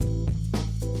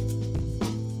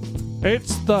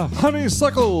It's the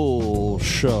Honeysuckle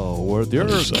Show, where your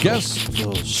guest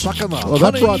will suck on the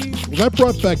honey. That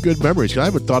brought back good memories. I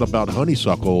haven't thought about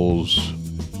honeysuckles.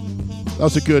 That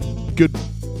was a good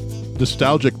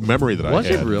nostalgic memory that I had. Was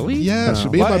it really? Yes.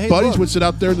 Me and my buddies would sit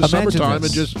out there in the summertime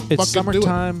and just it's fucking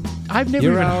summertime. do it. I've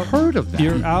never even heard of that.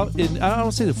 You're out in, I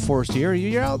don't say the forest area,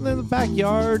 you're out in the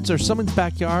backyards or someone's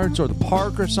backyards or the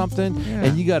park or something,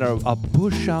 and you got a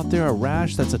bush out there, a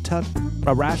rash that's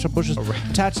a rash of bushes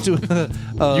attached to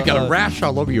you got a rash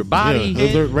all over your body.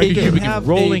 Yeah, Right there. You begin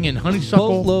rolling in honeysuckle.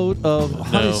 Boatload of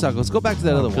honeysuckles. Go back to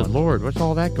that other Good one. Lord, what's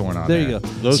all that going on There you go.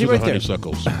 Those See are right the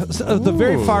honeysuckles. The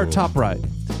very far top right.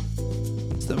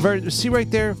 See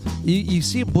right there, you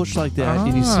see a bush like that,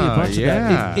 and you see a bunch of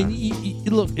that. And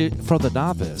you look, for the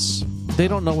novice, they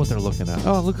don't know what they're looking at.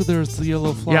 Oh, look, there's the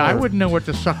yellow flower. Yeah, I wouldn't know what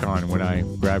to suck on when I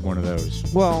grab one of those.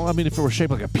 Well, I mean, if it were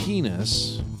shaped like a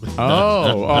penis.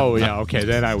 Oh, yeah, okay,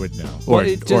 then I would know. Or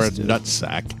a nut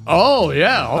sack. Oh,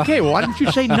 yeah, okay, well, why didn't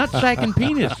you say nutsack and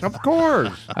penis? Of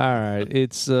course. All right,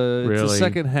 it's the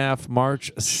second half,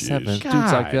 March 7th. Dudes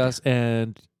like us,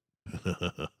 and...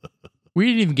 We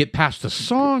didn't even get past the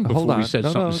song before we said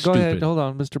something stupid. Go ahead. Hold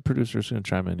on. Mr. Producer's going to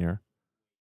chime in here.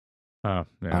 Yeah.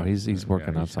 Oh, he's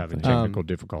working on something. Having technical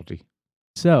difficulty.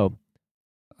 So,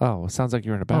 it sounds like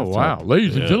you're in a bathtub. Oh, wow.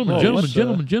 Ladies and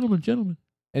gentlemen.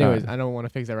 Anyways, I don't want to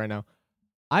fix that right now.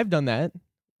 I've done that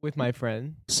with my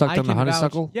friend. Sucked on the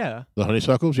honeysuckle? Yeah. The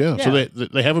honeysuckles, yeah. So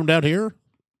they have them down here?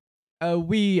 I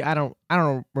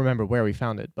don't remember where we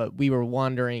found it, but we were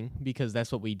wandering because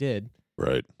that's what we did.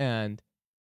 Right. And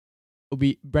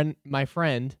my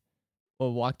friend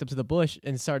walked up to the bush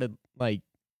and started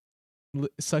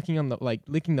sucking on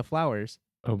licking the flowers.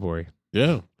 Oh boy.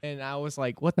 Yeah. And I was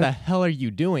like, what the hell are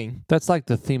you doing? That's like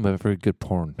the theme of every good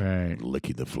porn. Right.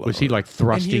 Licking the flower. Was he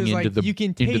thrusting into the you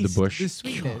can taste into the bush? the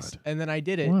sweetness. And then I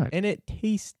did it, What? and it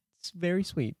tastes very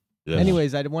sweet. Yes.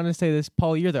 Anyways, I want to say this,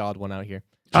 Paul, you're the odd one out here.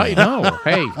 I know.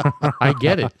 Hey, I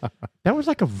get it. That was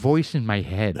like a voice in my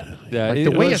head. Yeah, the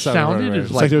way it sounded is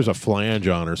It's like there was a flange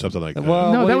on or something like that.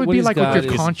 Well, no, that would be like with your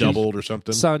It's conscience. doubled or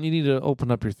something. Son, you need to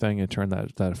open up your thing and turn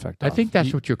that effect off. I think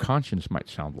that's what your conscience might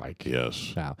sound like.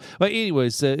 Yes. Now, but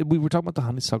anyways, we were talking about the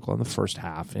honeysuckle in the first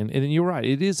half, and you're right.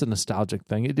 It is a nostalgic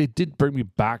thing. It did bring me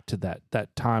back to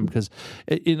that time because,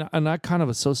 and I kind of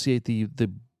associate the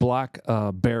black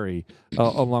berry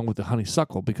along with the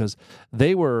honeysuckle because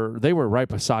they were right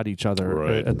beside each other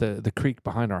at the creek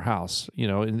behind our house,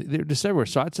 and they're just everywhere.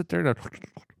 So I'd sit there and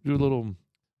do a little.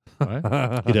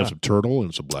 He'd have some turtle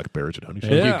and some blackberries and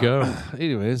honeysuckle. There you go.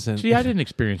 Anyways, and See, I didn't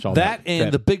experience all that.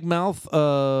 and the big mouth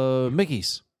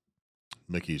Mickey's.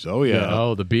 Mickey's. Oh, yeah.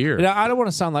 Oh, the beer. Now, I don't want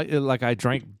to sound like I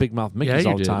drank Big Mouth Mickey's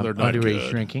all the time. They're not Underage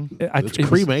good. drinking. It's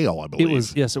cream ale, I believe. It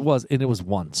was, yes, it was, and it was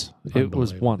once. It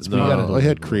was once. No, I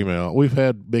had cream ale. We've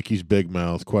had Mickey's Big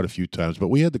Mouth quite a few times, but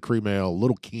we had the cream ale.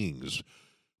 Little Kings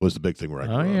was the big thing where I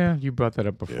grew up. Yeah, you brought that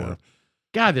up before. Yeah.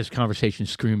 God, this conversation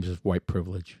screams of white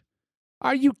privilege.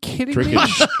 Are you kidding Drinking, me?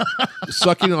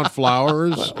 sucking on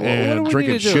flowers and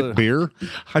drinking shit beer.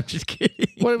 I'm just kidding.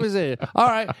 What was it? All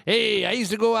right. Hey, I used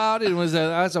to go out and was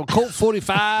a Colt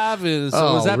 45.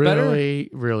 Was that better?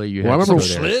 Really? You Well, I have to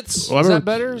remember go there. Schlitz? Well, I Was remember- that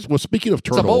better? Well, speaking of It's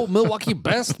a turtle, old Milwaukee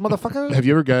Best, motherfucker. have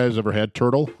you guys ever had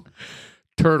turtle?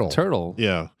 Turtle.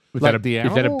 Yeah. Is Like that the is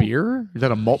that a animal? beer? Is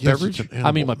that a malt Yes, beverage? it's an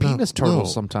I mean, my animal. penis No,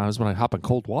 turtles sometimes when I hop in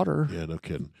cold water. Yeah, no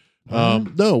kidding.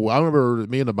 No, I remember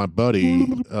me and my buddy,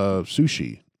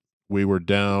 Sushi. We were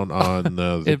down on.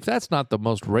 If that's not the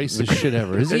most racist shit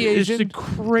ever, is he It's Asian?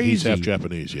 crazy. He's half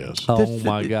Japanese, yes. Oh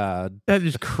my god! That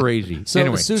is crazy. So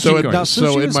anyway, Sushi, so it- now so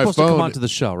Sushi in was my supposed to come phone- onto the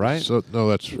show, right? So no,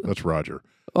 that's Roger.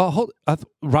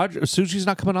 Roger, Sushi's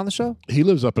not coming on the show. He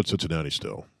lives up in Cincinnati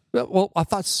still. Well, I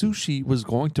thought Sushi was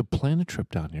going to plan a trip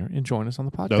down here and join us on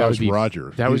the podcast. No, that was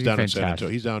Roger. that would He's be down in San fantastic.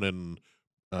 Antonio. He's down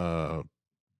in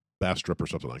Bastrop or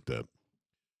something like that.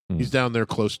 Hmm. He's down there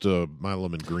close to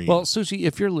Milam and Green. Well, Sushi,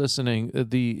 if you're listening,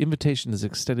 the invitation is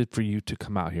extended for you to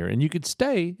come out here, and you could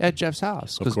stay at Jeff's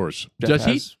house. of course. Jeff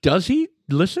Does he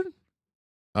listen?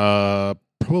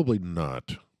 Probably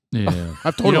not. Yeah.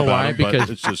 I've told You know him about why? it, but Because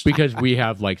it's just because we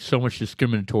have so much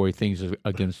discriminatory things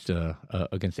against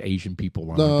Asian people.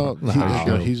 On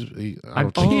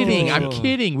I'm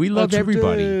kidding. We love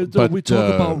everybody. But, we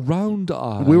talk about round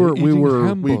eye. we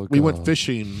hamburger. went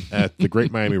fishing at the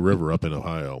Great Miami River up in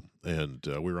Ohio, and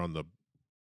we were on the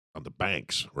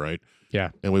banks, right?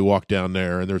 Yeah. And we walked down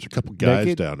there, and there was a couple guys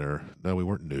Naked? down there. No, we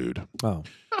weren't nude, Oh,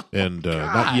 and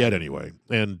not yet anyway.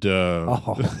 And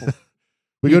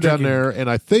we You go down drinking there, and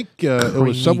I think it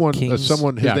was someone. Kings?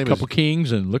 Someone. His Yeah, a name couple is.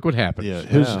 kings, and look what happened. Yeah,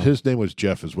 his name was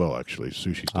Jeff as well. Actually,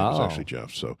 Sushi's name was Oh. actually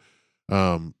Jeff. So,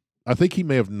 I think he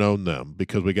may have known them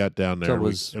because we got down there So and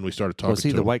was- we started talking Was he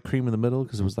to the him. white cream in the middle?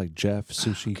 Because it was like Jeff,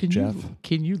 Sushi Jeff.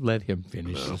 Can you let him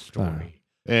finish the All story? right.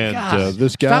 And Gosh,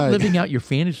 this guy, stop living out your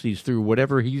fantasies through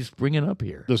whatever he's bringing up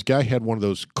here. this guy had one of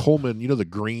those Coleman, the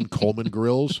green Coleman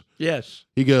grills. Yes.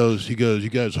 He goes, you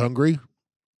guys hungry?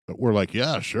 We're like,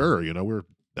 yeah, sure. We're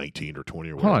 19 or 20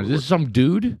 or whatever. Hold on, is this some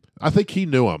dude? I think he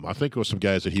knew him. I think it was some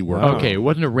guys that he worked with. Okay, it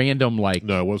wasn't a random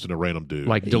No, it wasn't a random dude.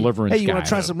 deliverance Hey, you guy. want to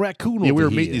try some raccoon? Yeah, we over were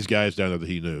here? meeting these guys down there that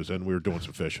he knew, and we were doing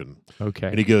some fishing. Okay.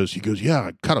 And he goes, yeah,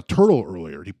 I caught a turtle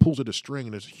earlier. And he pulls at a string,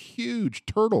 and this huge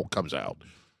turtle comes out.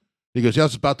 He goes, yeah, I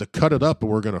was about to cut it up, and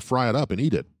we're going to fry it up and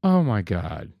eat it. Oh my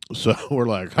God! So we're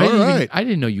like, all right. I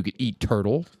didn't know you could eat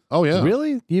turtle. Oh, yeah.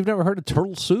 Really? You've never heard of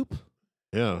turtle soup?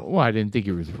 Yeah. Well, I didn't think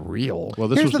it was real. Well,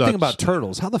 this Here's was the thing nuts. about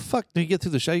turtles. How the fuck do you get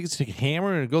through the shell? You can take a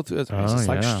hammer and go through. It's Oh, just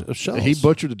like yeah. shells. He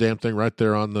butchered the damn thing right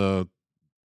there on the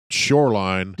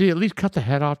shoreline. Did you at least cut the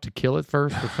head off to kill it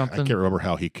first or I something? can't remember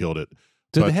how he killed it.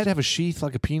 Did but- the head have a sheath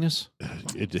like a penis?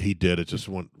 He did. It just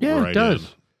went Yeah, right it does. in.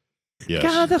 Yes.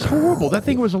 God, that's horrible. That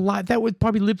thing was alive. That would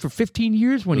probably live for 15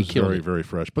 years when It he was killed very, it. very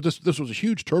fresh. But this was a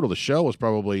huge turtle. The shell was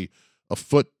probably a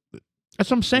foot. That's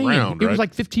what I'm saying. round, it was right?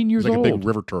 like 15 It years was like a old. big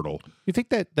river turtle. You think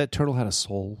that turtle had a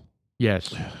soul?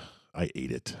 Yes. I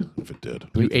ate it if it did.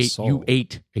 You the soul.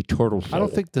 ate a turtle soul. I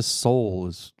don't think the soul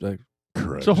is like.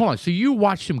 Correct. So hold on. So you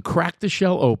watched him crack the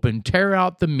shell open, tear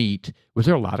out the meat. Was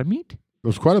there a lot of meat? It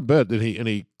was quite a bit. And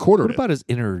he quartered What about his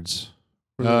innards?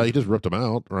 it. He just ripped them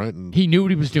out, right? And He knew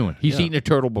what he was doing. He's Yeah. eaten a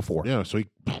turtle before. yeah, so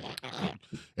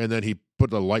and then he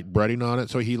put the light breading on it.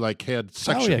 So he had sections,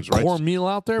 oh, yeah, right? cornmeal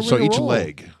out there. So ready to each roll.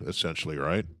 leg, essentially,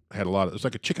 right, had a lot of. It's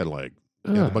like a chicken leg. It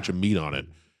had a Ugh. bunch of meat on it,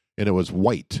 and it was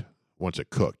white once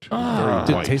it cooked. Ah. Did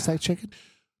Very it white. taste like chicken?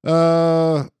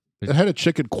 It had a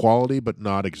chicken quality, but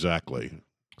not exactly.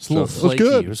 It's a little So, it was flaky.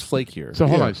 good. It was flakier. So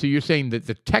hold Yeah. on. So you're saying that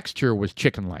the texture was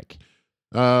chicken-like,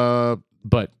 Uh,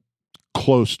 but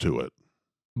close to it.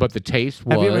 the taste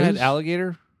was. Have you ever had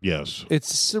alligator? Yes.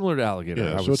 It's similar to alligator.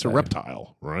 Yeah. I So would it's a say.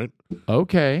 reptile, right?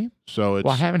 Okay. So it's.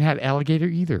 Well, I haven't had alligator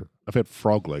either. I've had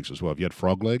frog legs as well. Have you had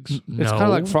frog legs? No. It's kind of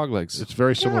like frog legs. It's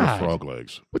very similar God. to frog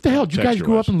legs. What the hell? Did you guys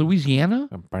grow up in Texture-wise. Louisiana?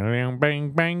 Bang,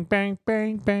 bang, bang, bang,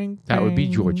 bang, bang. That would be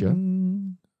Georgia.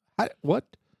 What?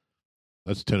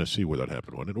 That's Tennessee where that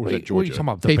happened, wasn't it? Or was Wait, that what are you Georgia? talking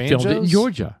about? The They banjos? filmed it in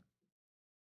Georgia.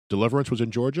 Deliverance was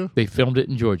in Georgia? They filmed it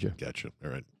in Georgia. Gotcha. All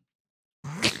right.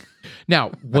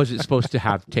 Now, was it supposed to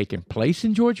have taken place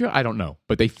in Georgia? I don't know,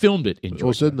 but they filmed it in It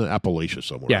was Georgia. in the Appalachia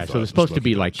somewhere. Yeah, I so thought. it's supposed to That's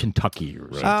be what like it is. Kentucky or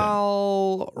Right. something.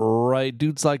 All right,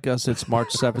 dudes like us. It's March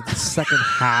 7th, the second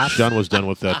half. Sean was done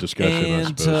with that discussion. I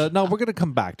And suppose. no, we're going to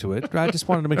come back to it. I just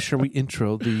wanted to make sure we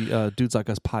intro the Dudes Like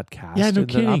Us podcast. Yeah, no And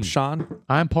then I'm kidding. Sean,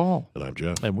 I'm Paul. And I'm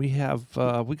Jeff. and we have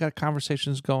we got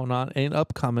conversations going on and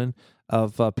upcoming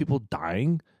of people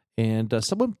dying. And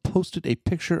someone posted a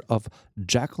picture of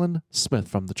Jacqueline Smith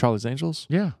from the Charlie's Angels.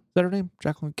 Yeah. Is that her name?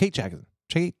 Jacqueline? Kate Jackson.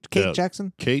 Kate Yeah.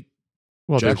 Jackson? Kate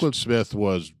Well, Jacqueline Smith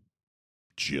was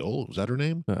Jill. Was that her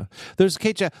name? There's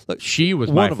Kate Jackson. Look, she was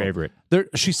one my of them. favorite.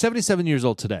 she's 77 years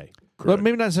old today. Well, Correct.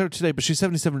 maybe not necessarily today, but she's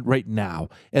 77 right now.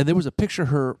 And there was a picture of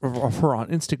her on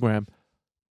Instagram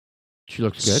She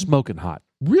looks good. smoking hot.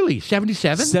 Really?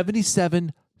 77?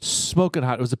 77 smoking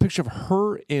hot. It was a picture of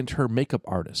her and her makeup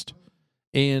artist.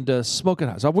 And smoking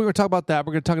hot. So we're going to talk about that.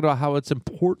 We're going to talk about how it's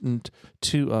important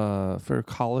to for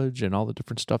college and all the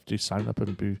different stuff to sign up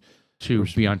and be. To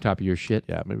be on top of your shit.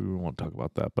 Yeah, maybe we won't talk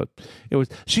about that. But it was.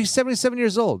 She's 77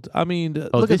 years old. I mean,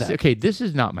 Oh, look this at that. okay. This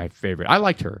is not my favorite. I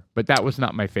liked her, but that was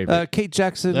not my favorite. Kate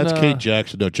Jackson. That's Kate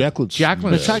Jackson. No, Jacqueline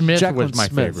Jacqueline Smith. Smith Jacqueline was my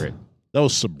Smith. favorite. That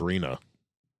was Sabrina.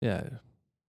 Yeah.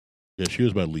 Yeah, she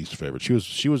was my least favorite.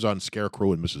 She was on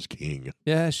Scarecrow and Mrs. King.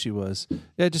 Yeah, she was.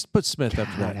 Yeah, just put Smith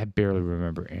after God, that. I barely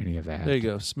remember any of that. There you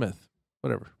go, Smith.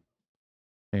 Whatever.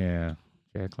 Yeah,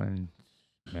 Jacqueline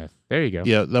Smith. There you go.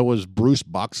 Yeah, that was Bruce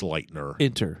Boxleitner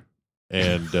Enter.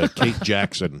 and Kate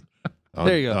Jackson.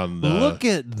 There you go. Look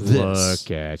at this.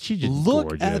 Look at she's just Look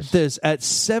gorgeous. at this at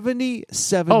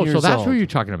 77 Oh, years so that's old. who you're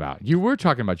talking about. You were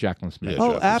talking about Jacqueline Smith. Yeah.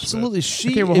 Oh, Jacqueline absolutely. She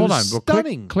Okay, well, is hold on. Well,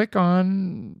 stunning. click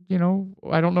on.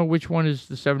 I don't know which one is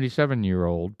the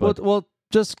 77-year-old, but Well,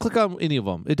 just click on any of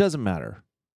them. It doesn't matter.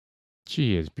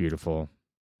 she is beautiful.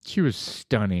 She was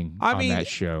stunning I on mean, that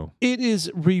show. It is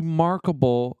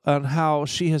remarkable on how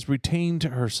she has retained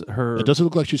her. It doesn't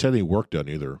look like she's had any work done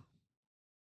either.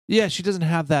 Yeah, she doesn't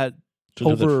have that She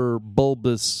doesn't have over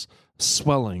bulbous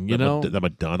swelling. You know, the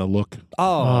Madonna look.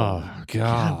 Oh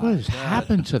God, what has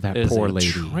happened to that is poor a lady?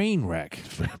 Train wreck.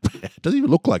 It doesn't even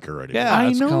look like her anymore. Yeah, I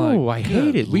it's kinda know. like, I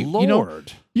hate it.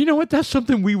 Lord. You know what? That's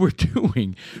something we were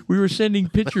doing. We were sending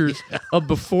pictures of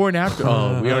before and after.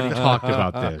 Oh, we already talked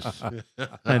about this.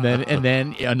 And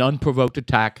then an unprovoked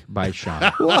attack by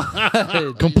Sean.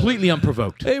 Completely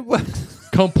unprovoked. It was.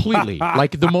 Completely.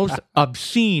 Like the most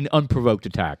obscene unprovoked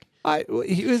attack. It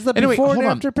was the Anyway, before and hold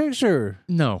on. after picture.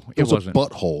 No, It it was wasn't. a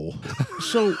butthole.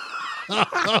 So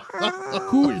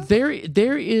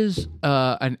there is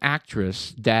an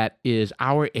actress that is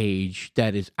our age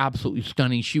that is absolutely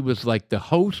stunning. She was like the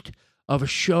host of a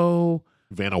show.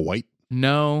 Vanna White.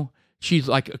 No, she's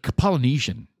like a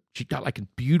Polynesian. She got like a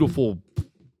beautiful,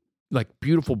 Like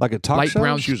a talk light show?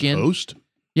 brown She was skin. host.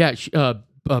 Yeah, starts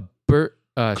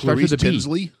Clarice with a B.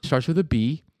 Tinsley. Starts with a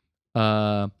B.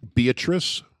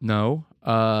 Beatrice. No.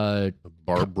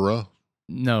 Barbara.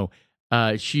 No.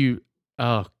 She.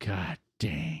 Oh God,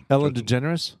 dang. Ellen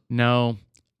DeGeneres. No.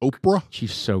 Oprah.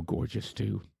 She's so gorgeous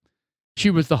too. She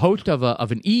was the host of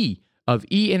E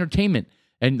Entertainment,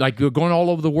 and like you're going all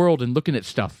over the world and looking at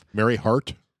stuff. Mary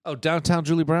Hart. Oh, Downtown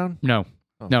Julie Brown. No.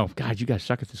 God, you guys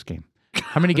suck at this game.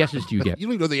 How many guesses do you get? You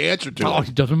don't even know the answer to Oh, it.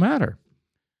 it doesn't matter.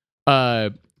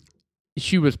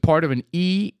 She was part of an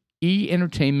E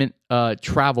Entertainment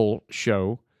travel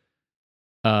show.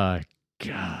 God,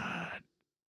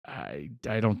 I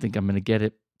don't think I'm going to get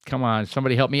it. Come on,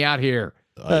 somebody help me out here.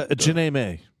 Janae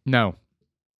May. No,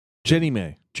 Jenny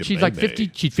May. she's like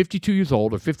 50. She's 52 years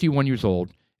old or 51 years old.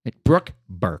 Brooke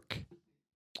Burke.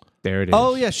 There it is.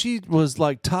 Oh yeah, she was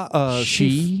like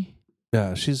she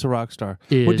yeah, she's a rock star.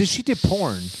 is Well, did she did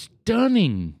porn?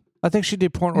 stunning. I think she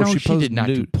did porn, or No, she she posed did not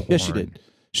do nude. porn. Yes, she did.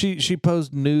 She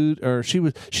posed nude, or she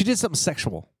did something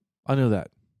sexual. I know that.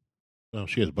 Oh,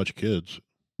 she has a bunch of kids.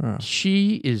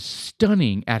 She is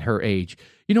stunning at her age.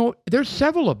 You know, there's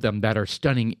several of them that are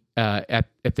stunning at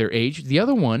their age. The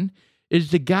other one is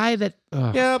the guy that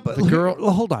Yeah, but the girl. Well,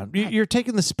 hold on. You're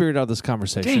taking the spirit out of this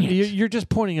conversation. Dang it. You're just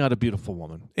pointing out a beautiful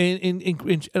woman in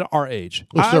at our age.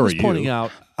 Well, I so was are pointing you.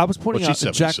 out she's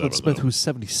Jacqueline 77, Smith, though. who's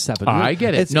 77. I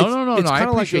get it. No, It's I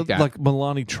kinda appreciate that. like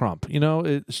Melania Trump. You know,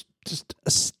 it's just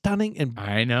stunning and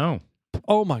I know.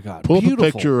 oh my god, Pull up beautiful.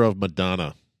 a picture of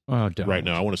Madonna Oh, don't. right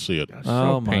now. I want to see it. So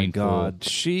Oh my painful. god,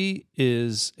 she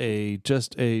is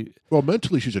just a. Well,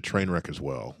 mentally, she's a train wreck as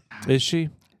well. Is she?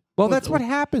 Well, that's what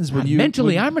happens when you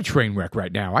Mentally, when- I'm a train wreck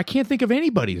right now. I can't think of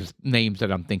anybody's names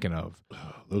that I'm thinking of.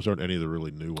 Those aren't any of the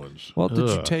really new ones. Well, did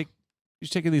you Ugh. take? You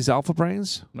taking these alpha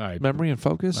brains, memory and I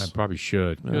focus? probably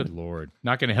should. Good Lord,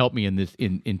 not going to help me in this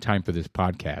in time for this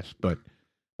podcast, but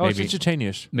Oh, it's maybe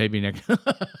instantaneous. maybe next.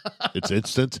 It's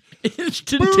instant.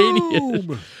 Instantaneous.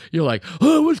 Boom! You're like,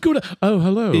 oh, what's going on? Oh,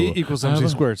 hello. E equals MC Hello.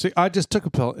 squared. See, I just took a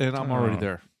pill and I'm already Oh.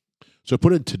 there. So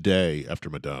put in today after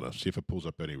Madonna. See if it pulls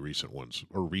up any recent ones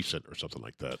or recent or something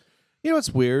like that. You know what's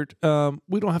weird?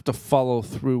 We don't have to follow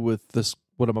through with this.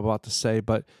 What I'm about to say,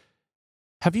 but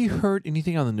have you heard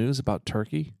anything on the news about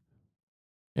Turkey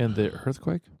and the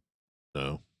earthquake?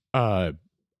 No.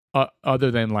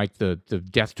 Other than like the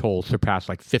death toll surpassed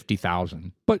like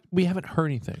 50,000. But we haven't heard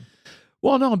anything.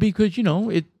 Well, no, because you know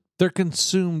it. They're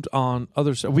consumed on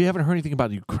other stuff. We haven't heard anything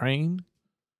about Ukraine.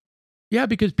 Yeah,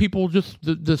 because people just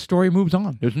the story moves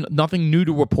on. There's nothing new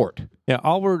to report. Yeah,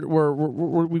 all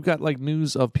we've got like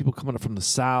news of people coming up from the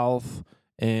south,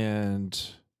 and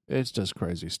it's just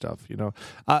crazy stuff. You know,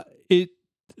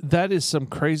 that is some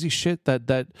crazy shit. Not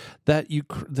the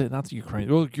Ukraine.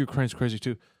 Well, Ukraine's crazy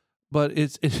too, but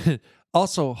it's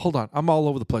also. Hold on, I'm all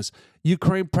over the place.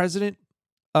 Ukraine president.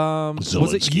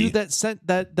 Was it you Zelensky. that sent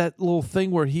that little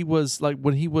thing where he was like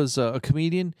when he was a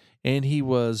comedian and he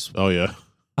was Oh, yeah.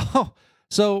 oh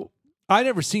so I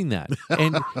never seen that,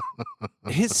 and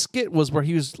his skit was where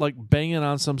he was like banging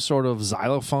on some sort of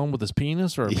xylophone with his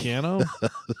penis or a piano.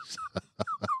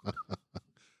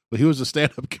 But he was a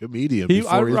stand-up comedian I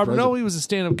before he was know president. he was a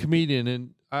stand-up comedian,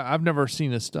 and I've never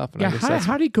seen his stuff. And I Yeah, guess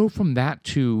how do you go from that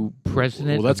to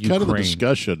president? Well, that's of kind of the Ukraine?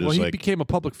 discussion. well, Is he like, became a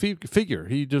public figure.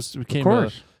 He just became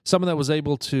course. someone that was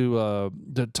able to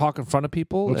talk in front of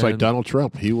people. looks like and- Donald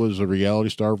Trump. He was a reality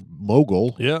star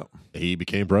mogul. Yeah. He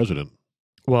became president.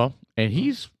 Well, and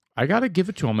I got to give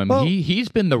it to him. I mean, Well- he's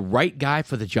been the right guy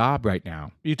for the job right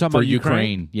now. You talking For about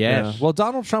Ukraine, yes. Yeah. Well,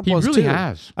 Donald Trump He was really too.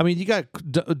 has. I mean, you got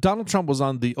Donald Trump was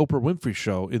on the Oprah Winfrey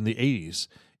show in the '80s,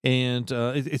 and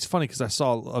it's funny because I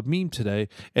saw a meme today,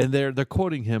 and they're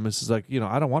quoting him. It's like,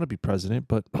 I don't want to be president,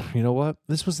 but you know what?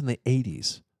 This was in the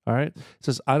 '80s. All right, it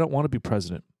says I don't want to be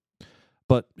president,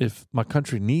 but if my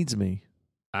country needs me,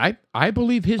 I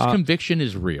believe his conviction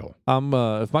is real.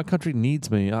 if my country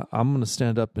needs me, I'm going to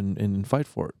stand up and fight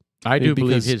for it. I do believe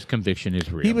Because his conviction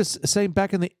is real. He was saying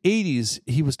back in the 80s,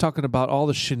 he was talking about all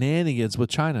the shenanigans with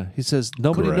China. He says,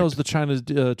 nobody Correct. knows the China's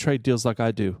trade deals like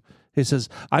I do. He says,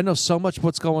 I know so much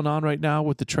what's going on right now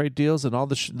with the trade deals and all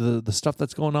the stuff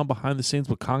that's going on behind the scenes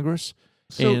with Congress.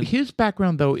 So And- his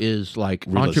background, though, is like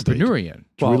Real estate. entrepreneurial.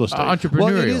 It's real estate. Entrepreneurial.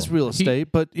 Well, it is real estate,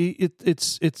 but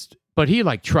it's But he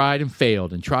like tried and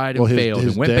failed and tried and Well, failed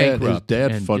and went bankrupt. his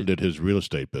dad and funded his real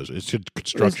estate business. It's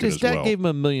construction his as dad well. gave him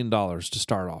 $1 million to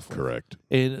start off with. Correct.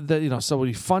 And that, so when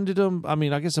he funded him, I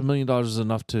mean, I guess $1 million is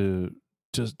enough to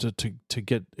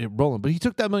get it rolling. But he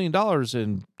took that $1 million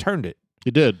and turned it.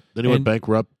 He did. Then he went And-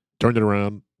 bankrupt, turned it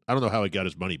around. I don't know how he got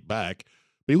his money back,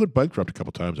 but he went bankrupt a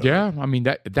couple times. Yeah, I mean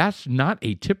that's not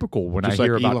atypical when Just I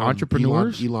hear like about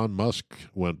entrepreneurs. Elon Musk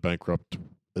went bankrupt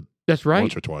That's right.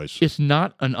 once or twice. It's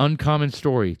not an uncommon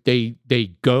story. They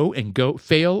go,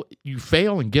 fail. You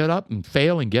fail and get up, and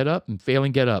fail and get up, and fail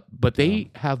and get up. But they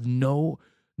have no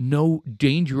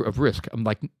danger of risk. I'm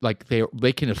like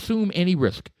they can assume any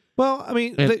risk. Well, I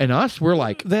mean, And us, we're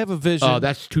like, they have a vision. oh,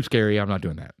 that's too scary. I'm not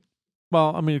doing that.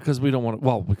 Well, I mean, because we don't want to.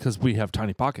 Well, because we have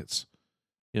tiny pockets.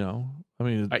 I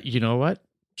mean, You know what?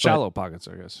 shallow pockets,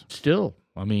 I guess. Still,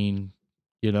 I mean,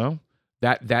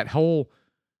 that whole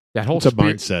It's a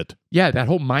spirit- mindset. Yeah, that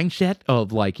whole mindset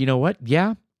of like, you know what?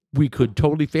 Yeah, we could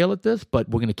totally fail at this, but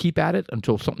we're going to keep at it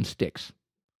until something sticks.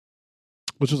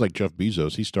 Which is like Jeff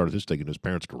Bezos. He started his thing in his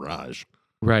parents' garage.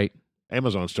 Right.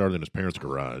 Amazon started in his parents'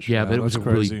 garage. Yeah, but it was a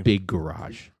that's crazy. really big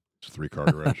garage. It's a 3-car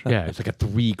garage. Yeah, it's like a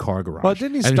 3-car garage. Well,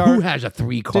 didn't he and start- who has a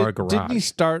 3-car garage? Didn't he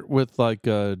start with like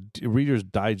a Reader's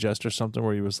Digest or something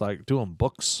where he was like doing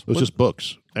books? It was just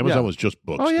books. Amazon Yeah. was just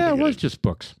books. Oh in the yeah, it was beginning. just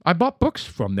books. I bought books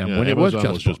from them Yeah, when Amazon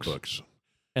it was just books.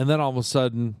 And then all of a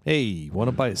sudden, hey, want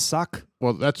to buy a sock?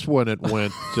 Well, that's when it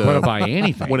went. Want to buy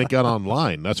anything? when it got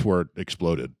online, that's where it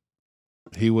exploded.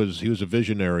 He was a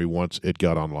visionary once it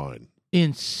got online.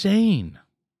 Insane,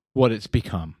 what it's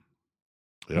become.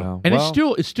 Yeah. Wow. And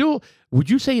Well, it's still. Would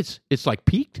you say it's like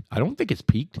peaked? I don't think it's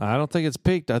peaked. I don't think it's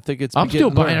peaked. I think it's. I'm still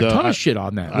beginning buying to- a No, ton I- of shit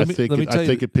on that. I think let me tell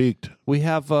you it peaked. We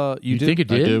have. you did? think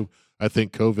it I did? do. I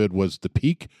think COVID was the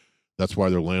peak. That's why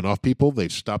they're laying off people. They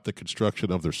stopped the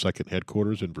construction of their second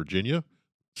headquarters in Virginia.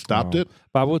 Stopped Oh. it.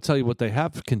 But I will tell you what they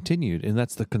have continued, and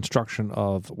that's the construction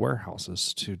of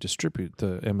warehouses to distribute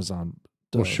the Amazon.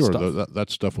 Well, sure, stuff. that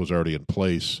stuff was already in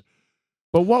place.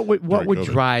 But what would During COVID.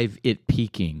 drive it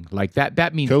peaking? Like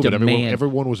that means COVID, demand.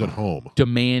 everyone was at home.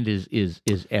 Demand is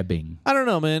ebbing. I don't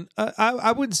know, man.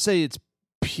 I wouldn't say it's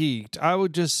peaked. I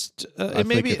would just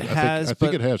maybe it has. I but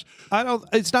think it has. I don't.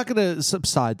 It's not going to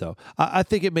subside though. I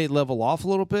think it may level off a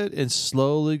little bit and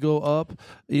slowly go up.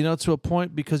 To a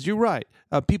point because you're right.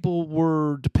 People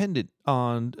were dependent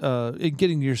on in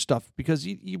getting your stuff because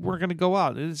you weren't going to go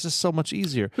out. It's just so much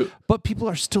easier. But people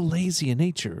are still lazy in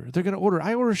nature. They're going to order.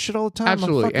 I order shit all the time. I'm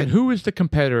Absolutely. fucking- And who is the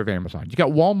competitor of Amazon? You got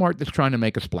Walmart that's trying to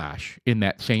make a splash in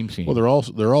that same scene. Well,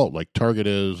 they're all like Target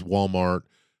is, Walmart.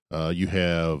 You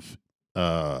have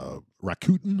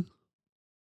Rakuten,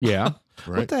 yeah.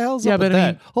 What right? the hell's Yeah, up with but I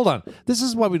that? mean- Hold on. This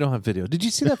is why we don't have video. Did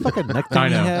you see that fucking neck thing I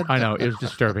he know. had? I know. It was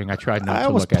disturbing. I tried not I to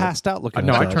almost look at passed out it. looking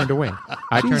No, at I that. turned away.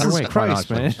 I turned Jesus away. quite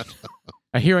Christ, honestly. man.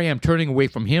 And here I am turning away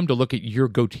from him to look at your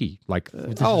goatee. Like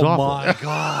this is Oh awful. my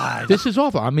god! This is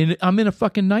awful. I'm in a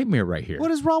fucking nightmare right here.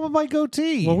 What is wrong with my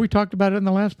goatee? Well, we talked about it in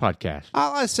the last podcast.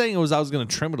 All I was saying was I was going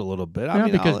to trim it a little bit. I Yeah,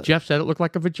 mean, because Jeff said it looked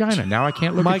like a vagina. Now I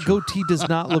can't look my at you. goatee does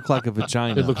not look like a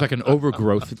vagina. It looks like an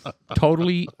overgrowth,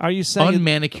 totally Are you saying?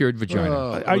 unmanicured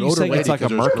vagina. Are you older saying it's lady, like a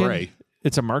 'cause there's merkin? gray.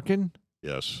 It's a merkin.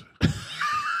 Yes,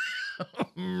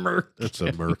 Merc. it's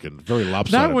a merkin. Very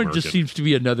lopsided. That one just merkin. seems to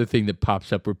be another thing that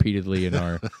pops up repeatedly in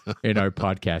our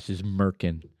podcast is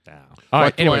Merkin. All right.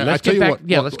 Well, Anyway, I let's tell get you back. what,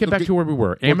 Yeah, well, let's get back get- to where we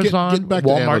were. well, Amazon, get back to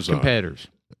Walmart Amazon. competitors.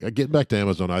 Getting back to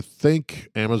Amazon, I think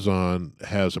Amazon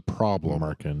has a problem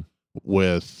Merkin.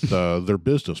 with their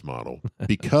business model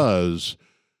because,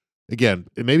 again,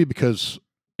 it may be because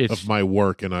It's of my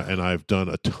work and I've done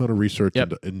a ton of research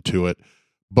Yep. into it,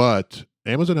 but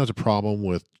Amazon has a problem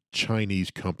with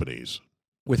Chinese companies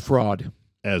with fraud.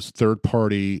 as third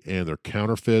party, and their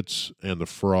counterfeits and the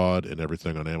fraud and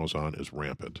everything on Amazon is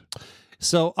rampant.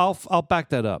 So I'll back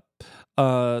that up.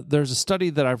 There's a study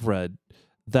that I've read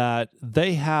that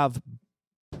they have.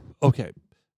 Okay,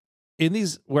 in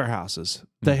these warehouses,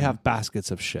 they have baskets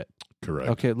of shit. Correct.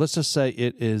 Okay, let's just say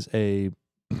it is a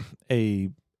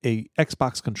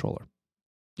Xbox controller.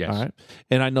 Yes. All right.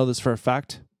 And I know this for a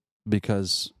fact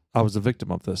because I was a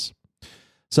victim of this.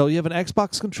 So you have an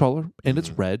Xbox controller and it's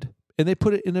red and they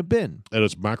put it in a bin. And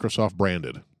it's Microsoft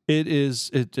branded. It's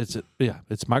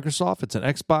Microsoft, it's an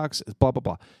Xbox, it's blah blah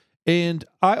blah. And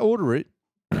I order it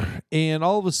and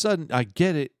all of a sudden I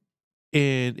get it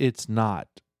and it's not.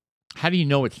 How do you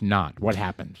know it's not? What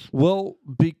happens? Well,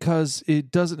 because it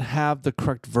doesn't have the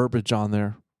correct verbiage on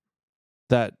there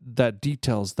that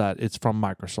details that it's from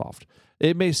Microsoft.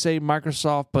 It may say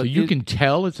Microsoft, but So you can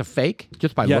tell it's a fake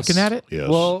just by Yes. looking at it? Yes,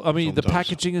 well, I mean, the sometimes.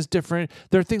 packaging is different.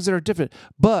 There are things that are different,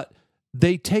 but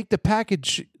they take the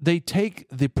package, they take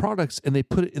the products, and they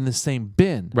put it in the same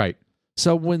bin. Right.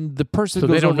 So when the person So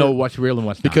goes they don't over, know what's real and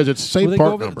what's Because not. it's the same when they go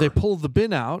part over, number. they pull the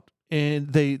bin out and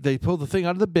they pull the thing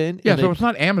out of the bin. Yeah, and so they, it's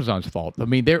not Amazon's fault. I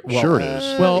mean, they're Sure it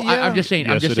is. Well, yeah. I'm just saying.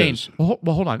 I'm Yes, just it saying. is.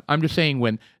 Well, hold on. I'm just saying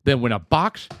when a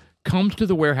box comes to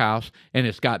the warehouse and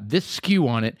it's got this SKU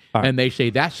on it, All right. and they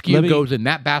say that Let SKU me- goes in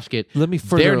that basket. let me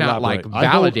further They're not like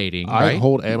elaborate. validating, I right?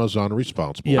 hold Amazon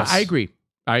responsible. Yes. I agree.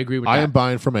 I agree with I that. am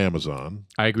buying from Amazon.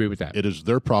 I agree with that. It is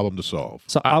their problem to solve.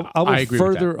 So I I will agree with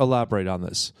further elaborate on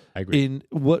this. I agree. In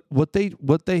what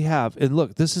they have, and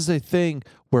look, this is a thing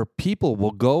where people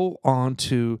will go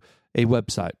onto a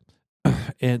website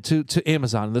and to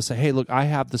Amazon and they'll say, "Hey, look, I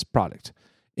have this product,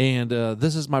 and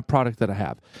this is my product that I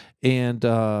have, and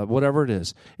whatever it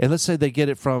is." And let's say they get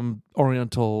it from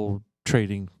Oriental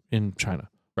Trading in China,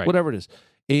 Right. whatever it is,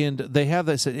 and they have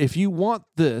that said, "If you want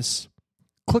this,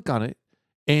 click on it,"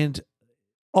 and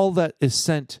all that is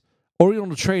sent.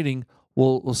 Oriental Trading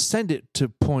will send it to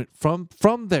point from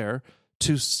there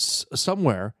to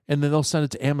somewhere, and then they'll send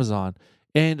it to Amazon.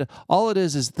 And all it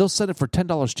is they'll send it for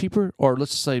 $10 cheaper, or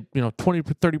let's say 20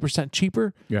 30%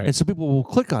 cheaper, Right. and so people will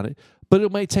click on it. But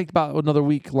it may take about another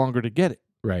week longer to get it.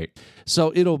 Right.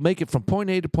 So it'll make it from point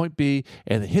A to point B,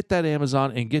 and hit that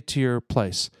Amazon and get to your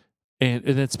place. And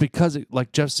it's because,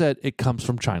 like Jeff said, it comes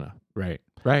from China, Right.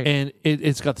 Right. and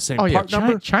it's got the same oh yeah, part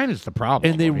number. China's the problem.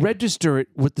 And they I mean, register it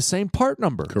with the same part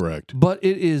number. Correct. But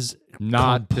it is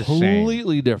Not the same.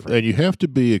 completely different. And you have to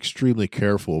be extremely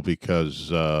careful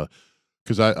because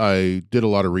I did a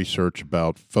lot of research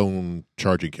about phone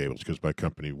charging cables because my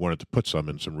company wanted to put some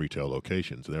in some retail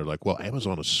locations. And they're like, well,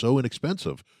 Amazon is so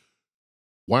inexpensive.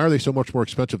 Why are they so much more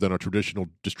expensive than our traditional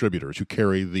distributors who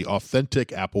carry the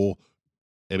authentic Apple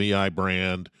MEI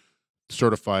brand,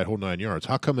 certified whole 9 yards?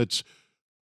 How come it's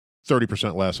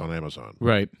 30% less on Amazon?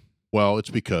 Right. Well, it's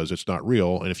because it's not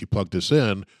real. And if you plug this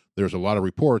in, there's a lot of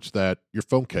reports that your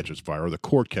phone catches fire or the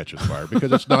cord catches fire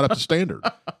because it's not up to standard.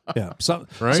 Yeah. So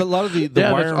Right? a lot of the Yeah,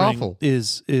 that's wiring awful.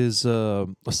 is a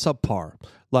subpar.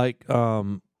 Like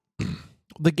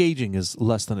the gauging is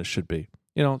less than it should be.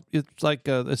 It's like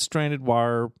a stranded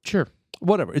wire, Sure.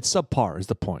 whatever. It's subpar is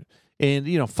the point. And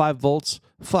 5 volts,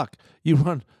 fuck. You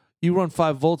run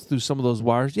 5 volts through some of those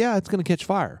wires, yeah, it's going to catch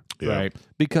fire Yeah. Right.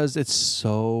 because it's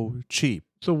so cheap.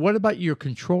 So what about your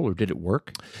controller? Did it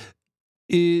work?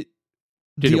 The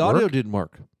Did it audio work? didn't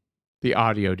work. The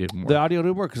audio didn't work. The audio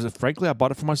didn't work because, frankly, I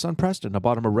bought it for my son Preston. I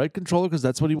bought him a red controller because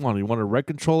that's what he wanted. He wanted a red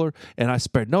controller, and I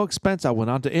spared no expense. I went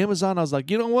on to Amazon. I was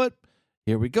like, you know what?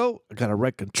 Here we go. I got a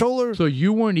red controller. So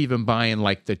you weren't even buying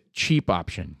like the cheap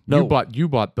option. No. You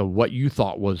bought the what you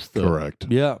thought was the Correct.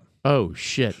 Yeah. Oh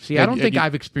shit. See, I And- don't and think you-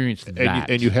 I've experienced And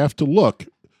that. you have to look,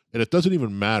 and it doesn't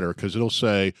even matter because it'll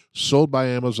say sold by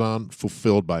Amazon,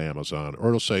 fulfilled by Amazon, or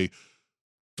it'll say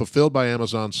fulfilled by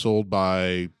Amazon, sold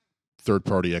by third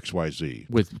party XYZ.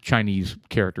 with Chinese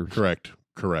characters. Correct.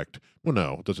 Well,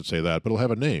 no, it doesn't say that, but it'll have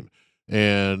a name.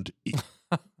 And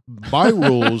my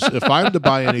rules, if I'm to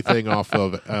buy anything off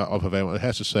of Amazon, it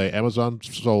has to say Amazon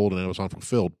sold and Amazon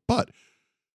fulfilled. But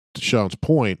to Sean's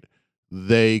point,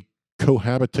 they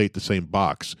cohabitate the same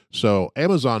box. So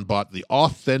Amazon bought the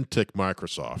authentic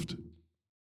Microsoft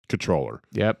controller.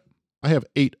 Yep. I have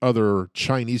 8 other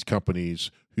Chinese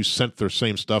companies who sent their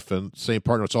same stuff and same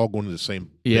partner. It's all going to the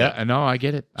same. Yeah, I know. I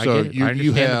get it. I So get it. you- I you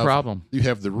understand the have- problem. You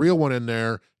have the real one in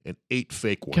there and 8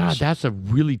 fake ones. God, that's a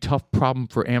really tough problem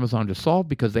for Amazon to solve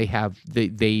because they have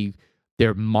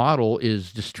their model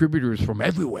is distributors from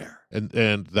everywhere.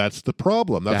 and that's the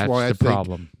problem. That's why I the think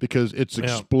problem. because it's Yeah.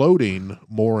 exploding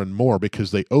more and more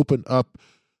because they open up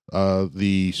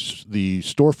the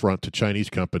storefront to Chinese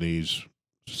companies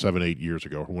 7-8 years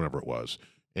ago or whenever it was,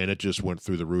 and it just went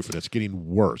through the roof, and it's getting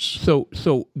worse. So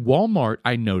Walmart,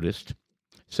 I noticed.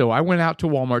 So I went out to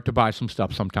Walmart to buy some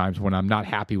stuff sometimes when I'm not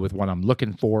happy with what I'm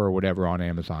looking for or whatever on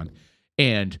Amazon.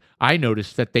 And I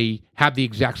noticed that they have the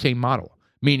exact same model,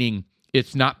 meaning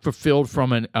it's not fulfilled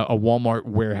from a Walmart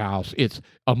warehouse. It's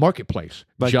a marketplace,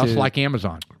 Like just the- like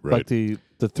Amazon. Like the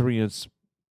 3-inch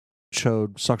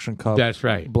chode suction cup. That's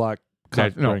right. Black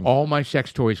cup No, ring. all my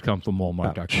sex toys come from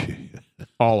Walmart.com.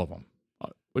 All of them.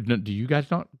 Do you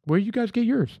guys not? Where do you guys get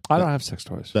yours? I don't have sex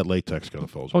toys. That latex kind of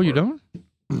falls Oh, apart. you don't?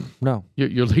 No.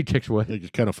 Your latex what? It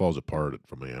just kind of falls apart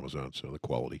from the Amazon, so the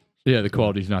quality. Yeah, the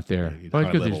quality's not there. You Well,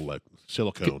 high because level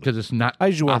silicone. because it's not I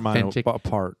usually wear mine authentic.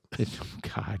 apart.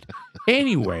 God.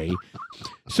 Anyway,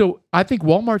 so I think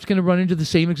Walmart's going to run into the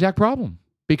same exact problem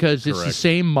because it's the Correct.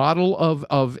 same model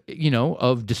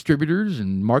of distributors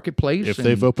and marketplace. If and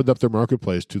they've opened up their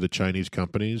marketplace to the Chinese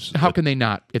companies, how can they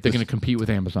not if they're going to compete with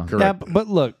Amazon? Correct. Yeah, but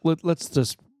look, let's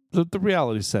just the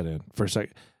reality set in for a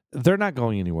second. They're not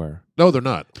going anywhere. No, they're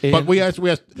not. And- But we asked,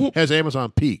 has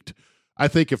Amazon peaked? I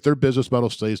think if their business model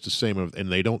stays the same and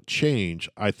they don't change,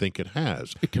 I think it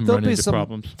has. It can There'll run be into some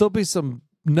problems. There'll be some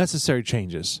necessary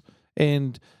changes,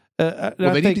 and Well, I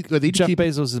they need think to- they need to Jeff keep-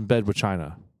 Bezos is in bed with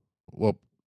China. Well,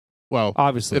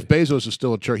 Obviously, if Bezos is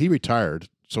still in charge, he retired.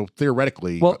 So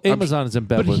theoretically, well, I'm- Amazon is in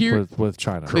bed But here- with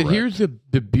China. But here's the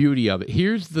beauty of it.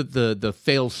 Here's the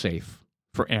fail safe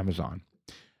for Amazon.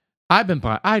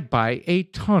 I'd buy a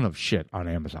ton of shit on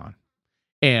Amazon.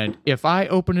 And if I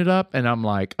open it up and I'm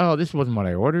like, oh, this wasn't what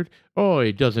I ordered. Oh,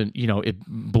 it doesn't, it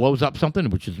blows up something,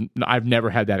 which is, I've never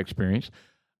had that experience.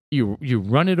 You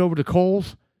run it over to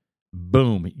Kohl's,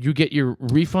 boom, you get your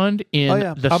refund in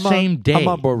the same day. I'm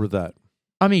on board with that.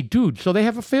 I mean, dude, so they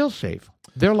have a fail safe.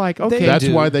 They're like, okay. that's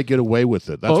do. why they get away with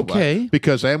it. That's Okay. why,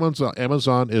 because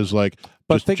Amazon is like,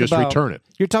 But think just about- return it.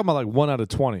 You're talking about like 1 out of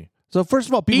 20. So first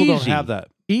of all, people don't Easy. have that.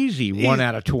 Easy, 1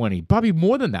 out of 20. Probably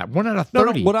more than that, 1 out of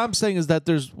 30. No, what I'm saying is that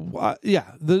there's,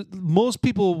 most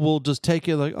people will just take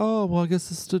it like, oh, well, I guess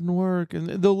this didn't work, and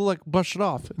they'll like brush it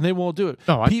off, and they won't do it.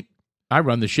 No, I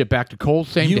run the shit back to Kohl's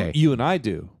same day. You and I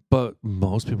do, but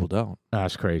most people don't.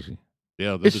 That's crazy.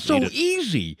 Yeah, they It's just so eat it.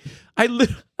 easy. I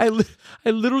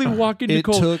literally walk into It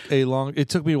Kohl's.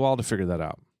 took me a while to figure that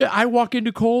out. I walk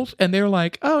into Kohl's and they're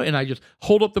like, oh, and I just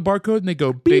hold up the barcode and they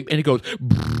go beep and it goes.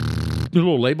 The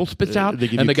little label spits out, They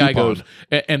give and you the guy coupon. goes,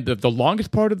 and the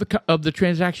longest part of the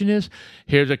transaction is,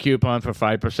 here's a coupon for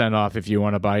 5% off. If you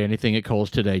want to buy anything at Kohl's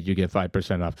today, you get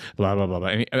 5% off. Blah blah blah blah.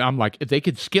 And I'm like, if they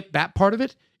could skip that part of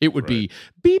it, it would be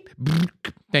beep.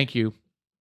 Thank you.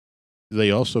 They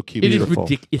also keep. It is Beautiful.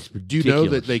 ridiculous. Do you know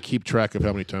that they keep track of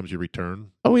how many times you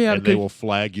return? Oh yeah, and they will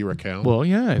flag your account. Well,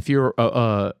 yeah. If you're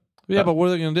Yeah, but what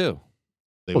are they going to do?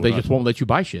 they well, will they not- just won't let you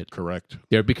buy shit. Correct.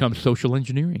 There becomes social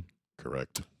engineering.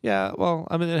 Correct. Yeah, well,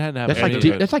 I mean, it hadn't happened. That's like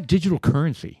And- that's like digital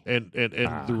currency. And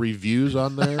the reviews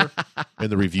on there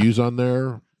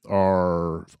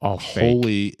are All fake.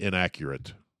 wholly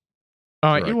inaccurate.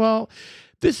 All right. Correct. Well,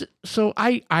 so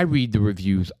I read the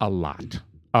reviews a lot,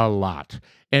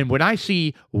 and when I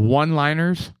see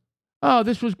one-liners, oh,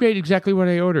 this was great, exactly what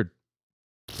I ordered.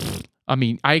 I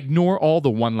mean, I ignore all the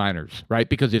one-liners, right?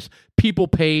 Because it's people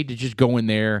paid to just go in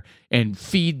there and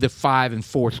feed the 5 and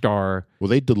 4 star. Well,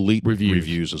 they delete Reviews.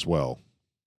 reviews as well.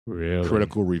 Really?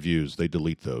 Critical reviews, they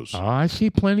delete those. I see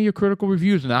plenty of critical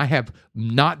reviews, and I have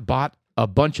not bought a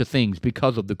bunch of things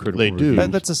because of the critical They do. reviews.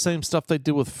 That's the same stuff they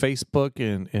do with Facebook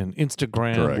and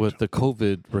Instagram Correct. with the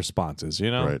COVID responses,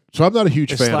 you know? Right. So I'm not a huge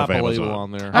They fan slap of a label Amazon.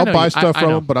 on there. I I'll know buy you- stuff I from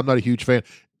know. them, but I'm not a huge fan.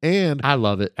 And I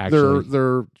love it, actually.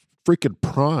 their freaking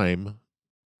Prime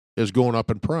is going up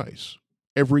in price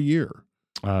every year.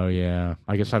 Oh, yeah.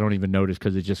 I guess I don't even notice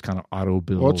because it just kind of auto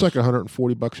bills. Well, it's like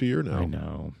 $140 a year now. I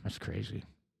know. That's crazy.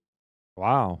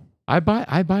 Wow. I buy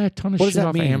a ton of What does shit that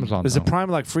off mean? of Amazon. Is though. it Prime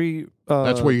like free?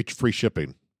 That's where you get free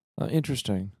shipping.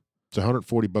 Interesting. It's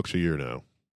 $140 a year now.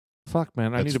 Fuck,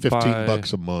 man. I That's need to buy.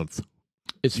 $15 a month.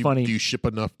 It's Do funny. you ship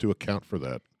enough to account for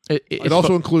that? It It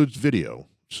also includes video,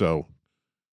 so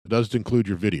it does include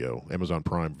your video, Amazon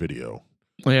Prime Video.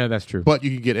 yeah, that's true. But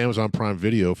you can get Amazon Prime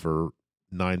Video for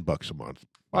 $9 a month.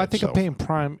 Well, I think I'm itself. paying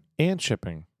Prime and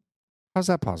shipping. How's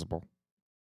that possible?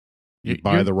 You You-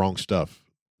 buy you're- the wrong stuff.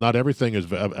 Not everything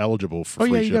is eligible for Oh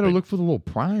free yeah, you got to shipping. look for the little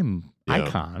Prime Yeah.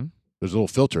 icon. There's a little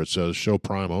filter. It says "Show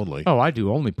Prime only." Oh, I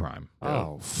do only Prime.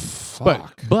 Oh,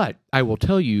 fuck. But I will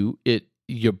tell you,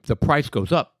 the price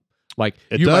goes up. Like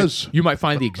It you does. you might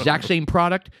find the exact same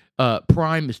product.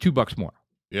 Prime is $2 more.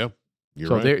 Yeah, you're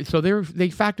So right. they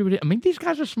factor it in. I mean, these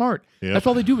guys are smart. Yeah. That's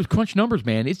all they do is crunch numbers,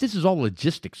 man. This is all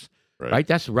logistics, Right. right?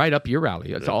 That's right up your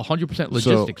alley. It's all 100%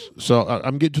 So, logistics.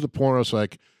 I'm getting to the point. I was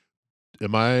like,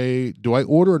 do I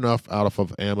order enough out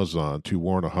of Amazon to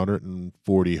warrant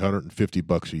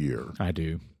 $150 a year, I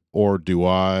do. or do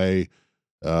I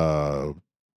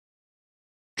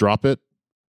drop it,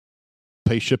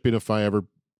 pay shipping if I ever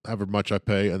however much I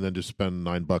pay, and then just spend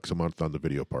 $9 a month on the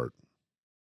video part?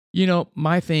 You know,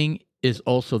 my thing is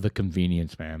also the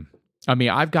convenience, man. I mean,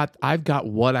 I've got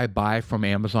what I buy from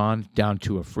Amazon down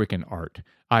to a freaking art.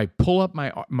 I pull up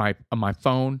my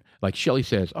phone, like Shelly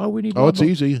says. Oh, we need. Oh, it's blah,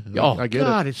 blah." easy. Oh I get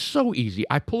God, it's so easy.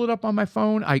 I pull it up on my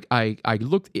phone. I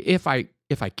look if I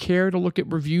care to look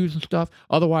at reviews and stuff.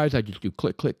 Otherwise, I just do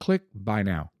click, click, click. Buy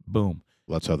now. Boom.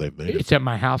 it. That's how they've made it. It's at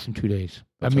my house in 2 days.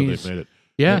 That's I mean, how it's, they've made it.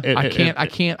 Yeah, And-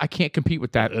 I can't compete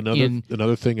with that.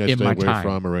 Another thing I in stay my away time.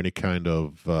 from are any kind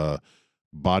of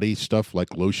body stuff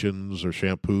like lotions or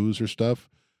shampoos or stuff.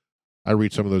 I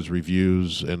read some of those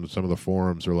reviews and some of the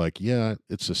forums are like, yeah,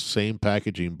 it's the same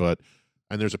packaging,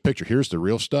 and there's a picture. Here's the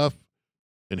real stuff,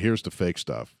 and here's the fake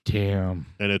stuff, Damn,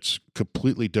 and it's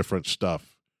completely different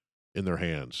stuff in their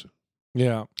hands.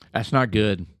 Yeah. that's not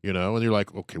good. And you're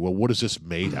like, okay, well, what is this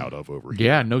made out of over here?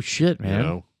 Yeah, no shit,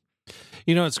 man.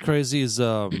 What's crazy is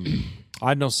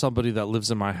I know somebody that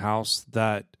lives in my house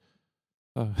that.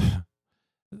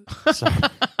 Sorry.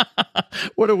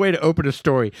 What a way to open a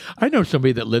story. I know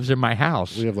somebody that lives in my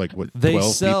house. We have like what They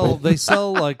 12 sell. people? They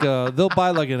sell like they'll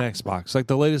buy like an Xbox, like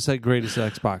the latest and greatest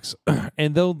Xbox,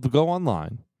 and they'll go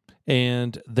online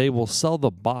and they will sell the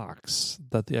box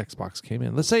that the Xbox came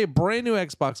in. Let's say a brand new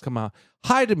Xbox come out,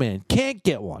 high demand, can't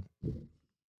get one.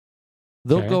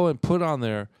 They'll Okay. go and put on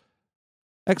their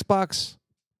Xbox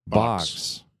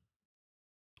box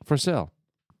for sale.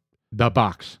 The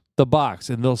box. The box,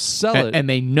 and they'll sell it. And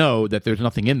they know that there's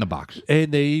nothing in the box.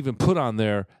 And they even put on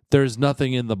there's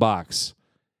nothing in the box.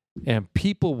 And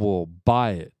people will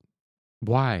buy it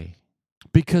Why?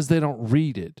 because they don't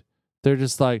read it. They're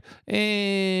just like,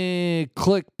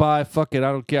 click, buy, fuck it,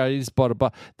 I don't care. I just bought a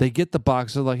box. They get the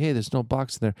box. They're like, hey, there's no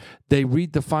box in there. They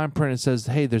read the fine print and says,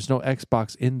 hey, there's no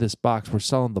Xbox in this box. We're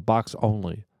selling the box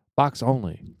only. Box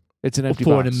only. It's an empty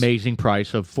For box. an amazing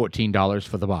price of $14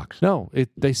 for the box. No,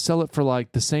 they sell it for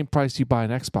like the same price you buy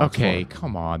an Xbox Okay, for.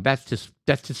 come on. That's just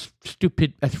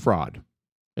stupid. That's fraud,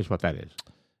 is what that is.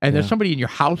 And there's Yeah. somebody in your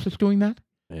house that's doing that?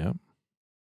 Yeah.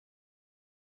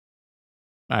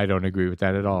 I don't agree with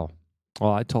that at all.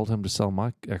 Well, I told him to sell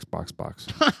my Xbox box.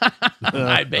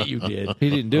 I bet you did. He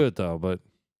didn't do it though, but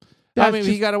That's he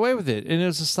just- got away with it, and it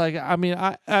was just like,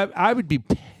 I would be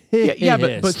pissed. Yeah,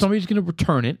 but somebody's going to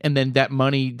return it, and then that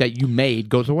money that you made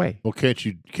goes away. Well, can't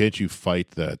you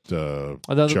fight that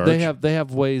charge? They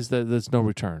have ways that there's no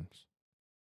returns.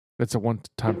 It's a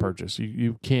one-time purchase.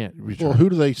 You can't return. Well, who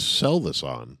do they sell this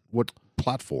on? What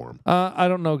platform? I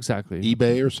don't know exactly.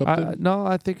 eBay or something? No,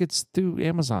 I think it's through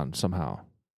Amazon somehow.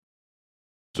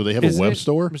 So they have Isn't a web it,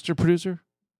 store? Mr. Producer?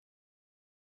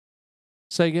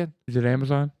 Say again? Is it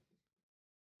Amazon?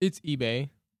 It's eBay.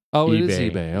 Oh, it is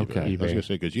eBay. eBay. Okay. I was going to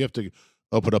say, because you have to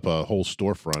open up a whole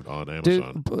storefront on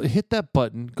Amazon. Dude, hit that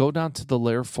button, go down to the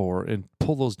layer 4, and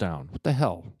pull those down. What the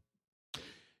hell?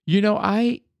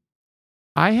 I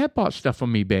have bought stuff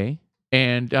from eBay,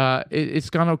 and it's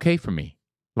gone okay for me.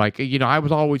 Like, I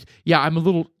was always, I'm a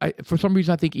little, for some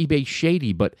reason I think eBay's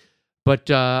shady, but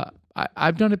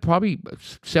I've done it probably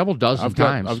several dozen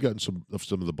times. I've gotten some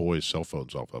of the boys' cell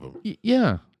phones off of them.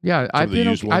 Yeah. I've of the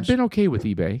used ones? been okay with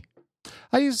eBay.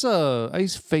 I use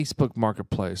Facebook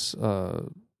Marketplace.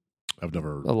 I've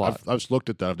never. A lot. I've looked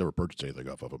at that. I've never purchased anything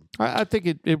off of them. I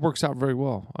think it works out very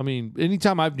well. I mean,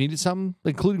 anytime I've needed something,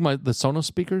 including the Sonos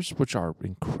speakers, which are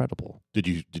incredible. Did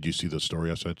you see the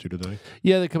story I sent you today?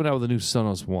 Yeah, they're coming out with a new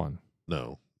Sonos One.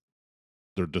 No,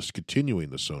 they're discontinuing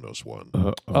the Sonos one.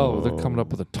 Oh, they're coming up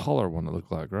with a taller one. It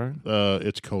looked like, right?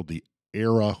 It's called the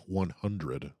Era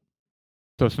 100.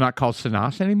 So it's not called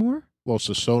Sonos anymore? Well, it's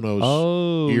the Sonos.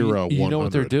 Era Era you know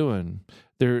what they're 100. doing?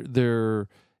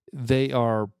 They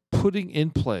are putting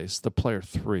in place the Player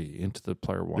 3 into the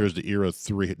Player 1. There's the Era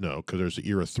 3. No, because there's the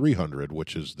Era 300,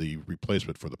 which is the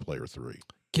replacement for the Player 3.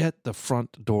 Get the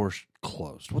front door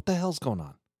closed. What the hell's going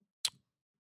on?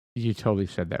 You totally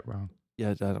said that wrong.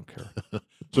 Yeah, I don't care.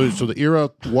 So the Era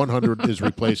 100 is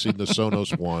replacing the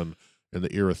Sonos one, and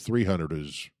the Era 300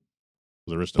 is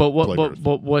there is no.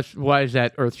 Why is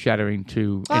that earth shattering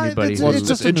to anybody? It's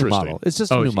just a new interesting. model. It's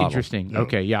just a Oh, new it's model. interesting. Yeah.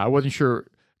 Okay, yeah, I wasn't sure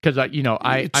because I'm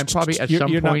probably at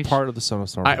some you're point. not part of the Sonos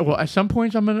story. Well, at some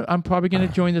points I'm probably going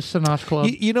to join the Sonos Club.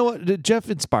 You know what? Jeff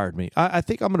inspired me. I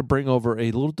think I'm going to bring over a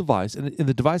little device, and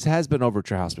the device has been over at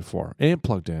your house before and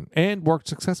plugged in and worked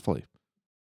successfully.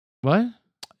 What?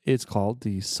 It's called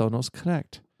the Sonos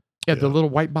Connect. Yeah, the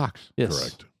little white box. Yes.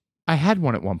 Correct. I had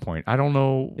one at one point. I don't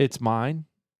know. It's mine.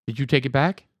 Did you take it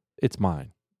back? It's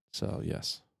mine. So,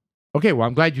 yes. Okay, well,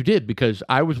 I'm glad you did because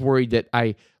I was worried that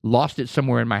I lost it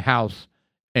somewhere in my house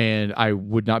and I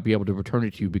would not be able to return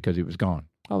it to you because it was gone.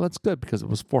 Oh, that's good because it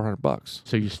was $400.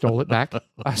 So you stole it back?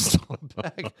 I stole it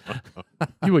back.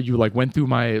 You like went through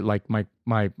my No,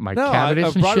 I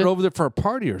cabinets and brought shit? it over there for a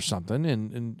party or something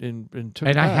and took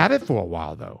And it I back. had it for a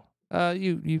while though.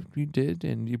 You did,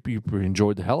 and you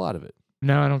enjoyed the hell out of it.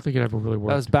 No, I don't think it ever really worked.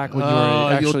 That was back when you Oh,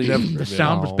 were you'll actually. never- The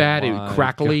sound was Oh bad. It my would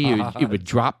crackly. It would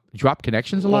drop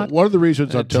connections a Well, lot. one of the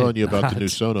reasons I'm It telling did you about the new not.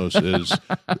 Sonos is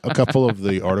a couple of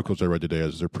the articles I read today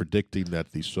is they're predicting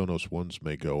that the Sonos ones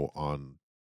may go on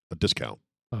a discount.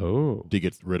 Oh. to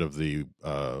get rid of the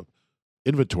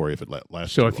inventory if it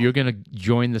lasts. So too if you're going to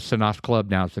join the Sonos Club,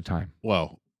 now's the time.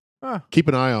 long. Well, keep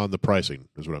an eye on the pricing.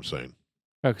 Is what I'm saying.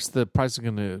 Because the price is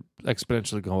going to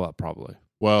exponentially go up, probably.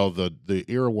 Well, the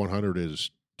Era 100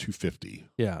 is $250.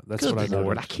 Yeah, that's Good what I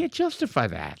Lord, know. I can't justify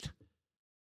that.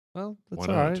 Well, that's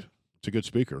Why all not? right. It's a good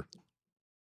speaker.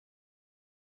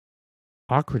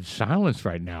 Awkward silence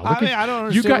right now. I Look mean, at, I don't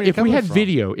you understand got. where you're If we coming had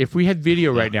from.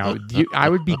 video, right now, I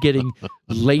would be getting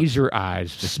laser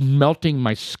eyes, just melting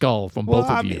my skull from Well, both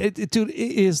I of mean, you. dude, it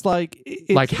is like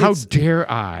How it's,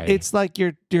 dare I? it's like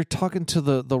you're talking to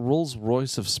the Rolls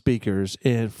Royce of speakers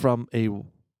and from a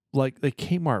like the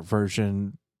Kmart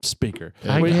version speaker.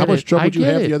 I Wait, get how much it. trouble I did you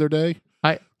get have it. the other day?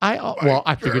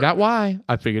 I figured out why.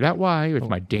 It's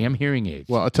my damn hearing aids.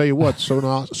 Well, I'll tell you what,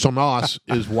 Sonos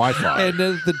is Wi-Fi. And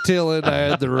then at the tail end, I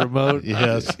had the remote.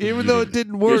 Yes. even though it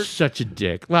didn't You're work. such a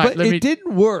dick. But it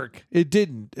didn't work. It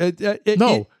didn't.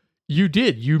 No, you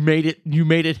did. You made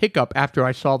it hiccup after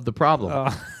I solved the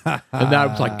problem. And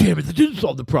now it's like, damn it, it didn't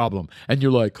solve the problem. And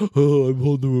you're like, oh, I'm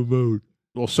on the remote.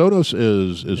 Well, Sonos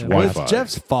is Well, Wi-Fi. it's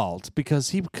Jeff's fault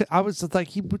because I was like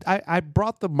I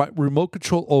brought the remote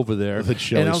control over there Then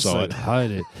Shelley and I was saw like, it.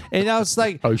 hide it, and I was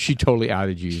like, Oh, she totally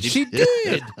outed you. she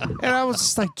did, and I was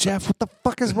just like, Jeff, what the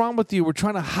fuck is wrong with you? We're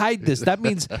trying to hide this. That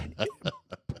means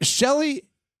Shelley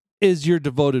is your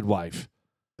devoted wife.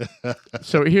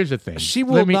 So here's the thing. She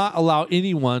will not allow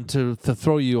anyone to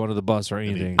throw you under the bus or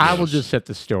anything. I will just set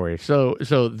the story. So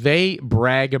they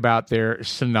brag about their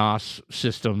Sonos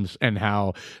systems and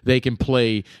how they can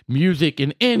play music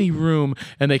in any room,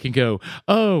 and they can go,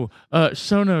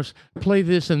 Sonos, play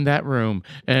this in that room,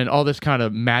 and all this kind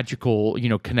of magical,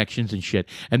 connections and shit.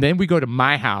 And then we go to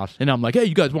my house, and I'm like, hey,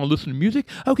 you guys want to listen to music?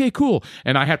 Okay, cool.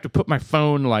 And I have to put my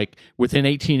phone like within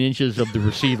 18 inches of the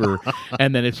receiver,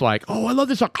 and then it's like, oh, I love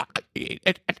this song.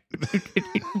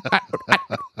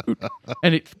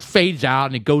 And it fades out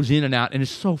and it goes in and out, and it's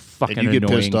so fucking and you get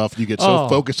annoying. pissed off. You get so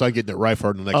focused on getting it right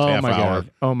for the next half my hour.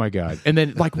 God. Oh my God. And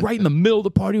then like right in the middle of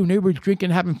the party when everybody's drinking,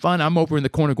 having fun, I'm over in the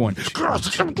corner going,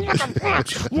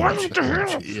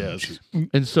 Yes.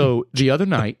 and so the other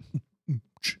night,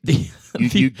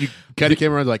 You kind of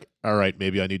came around like, all right,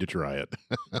 maybe I need to try it.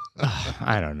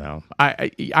 I don't know.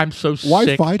 I'm so Why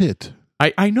sick. fight it?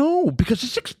 I know, because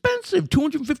it's expensive.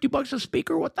 $250 a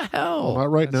speaker. What the hell? Not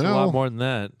right That's now. a lot more than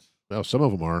that. Well, some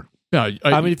of them are. No,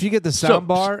 I mean, if you get the sound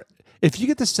bar,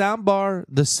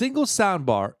 the single sound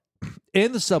bar,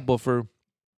 and the subwoofer,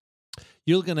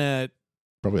 you're looking at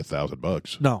Probably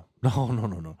 $1,000. no.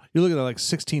 You're looking at like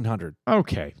 1,600.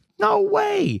 okay, no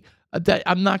way.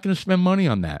 I'm not going to spend money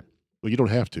on that. Well, you don't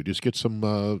have to. Just get some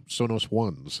Sonos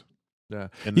ones. Yeah,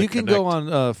 And you the can Connect. go on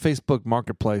Facebook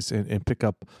Marketplace and pick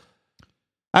up.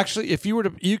 Actually, if you were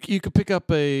to, you could pick up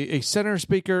a center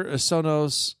speaker, a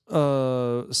Sonos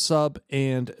sub,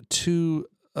 and two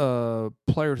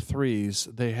player threes.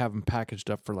 They have them packaged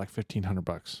up for like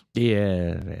 $1,500.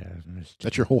 Yeah, it's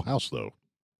That's your whole house, though.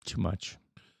 too much.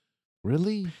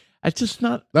 Really? It's just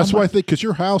not. That's why I think, because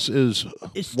your house is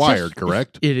It's wired, just-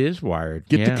 correct? It is wired.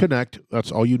 Get yeah. the Connect.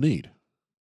 That's all you need.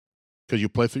 Because you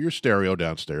play through your stereo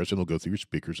downstairs, and it'll go through your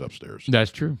speakers upstairs.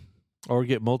 That's true. Or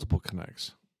get multiple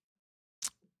connects.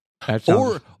 That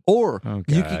sounds, Or Oh,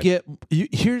 you God. could get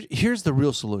here's the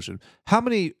real solution. How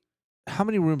many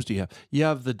rooms do you have? You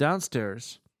have the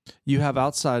downstairs, you have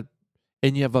outside,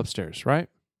 and you have upstairs, right?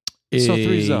 So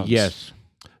 3 zones. Yes.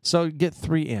 So get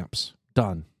 3 amps.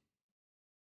 Done.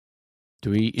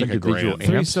 3 like a individual grand.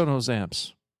 3 amps. Sonos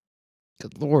amps.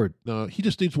 Good Lord. No, he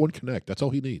just needs one Connect. That's all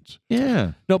he needs.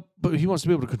 Yeah. No, but he wants to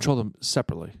be able to control them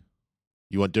separately.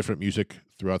 You want different music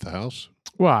throughout the house?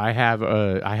 Well, I have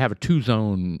a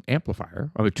 2-zone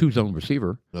amplifier. I have a 2-zone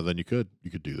receiver. No, then you could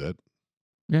do that.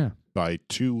 Yeah. Buy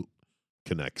 2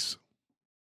 Connects.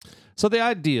 So the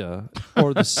idea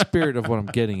or the spirit of what I'm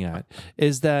getting at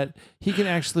is that he can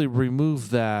actually remove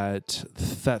that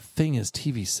thing his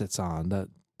TV sits on,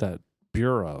 that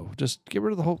bureau. Just get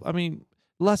rid of the whole. I mean,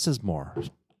 less is more.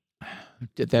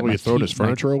 That You throwing his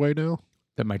furniture away now?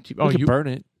 That my TV. You Oh, can you. burn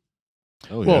it.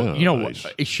 Oh, Well, yeah, nice.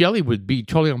 Shelley would be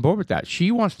totally on board with that.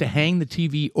 She wants to hang the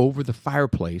TV over the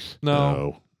fireplace.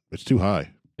 No. It's too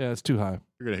high. Yeah, it's too high.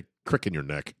 You're going to crick in your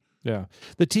neck. Yeah,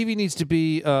 the TV needs to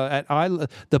be at eye.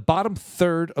 The bottom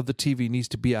third of the TV needs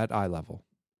to be at eye level.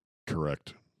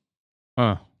 Correct.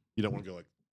 Well, You don't want to go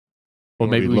like,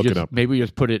 maybe we looking just up? maybe we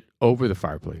just put it over the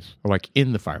fireplace or like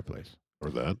in the fireplace.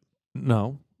 or that.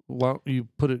 No, well, you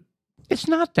put it. It's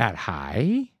not that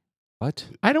high. What?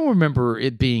 I don't remember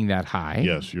it being that high.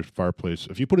 Yes, your fireplace.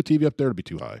 If you put a TV up there, it'd be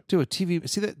too high. Do a TV.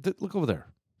 See that? Look over there.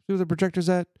 See where the projector's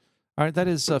at. All right, that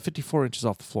is 54 inches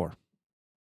off the floor.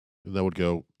 and that would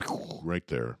go right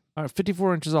there. All right,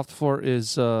 54 inches off the floor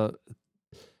is on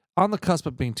the cusp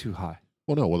of being too high.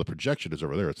 Well, no. Well, the projection is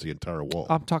over there. It's the entire wall.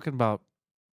 I'm talking about.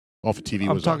 Off the TV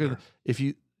I'm was on talking there. if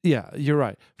you. Yeah, you're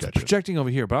right. It's Gotcha. projecting over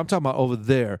here, but I'm talking about over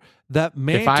there. That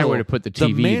mantle. If I were to put the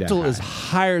TV, mantle that is high.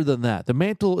 higher than that. The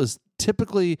mantle is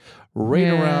typically right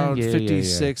around yeah,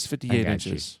 56, 58 I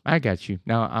inches. got you.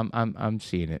 Now I'm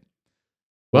seeing it.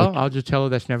 Well, I'll just tell her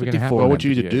that's never going to 54. happen. Well, what you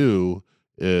need to 58. do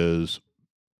is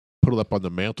put it up on the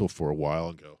mantle for a while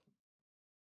and go.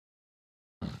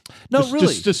 No, just,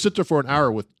 really. Just sit there for an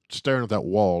hour with staring at that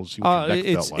wall and see what your neck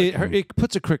felt like. It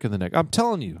puts a crick in the neck. I'm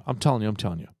telling you.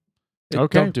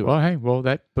 Okay. Don't do it. Well, hey,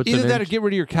 that puts Either an that or end- get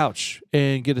rid of your couch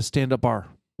and get a stand-up bar.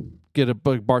 Get a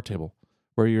big bar table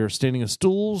where you're standing on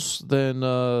stools. Then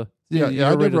Yeah, you're I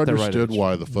right never at the right understood edge.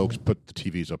 why the folks put the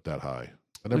TVs up that high.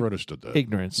 I never understood that.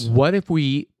 Ignorance. What if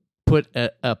we put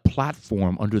a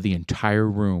platform under the entire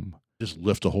room Just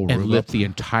lift the whole and room lift up. the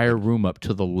entire room up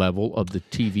to the level of the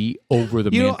TV over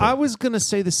the You know, mantle? I was going to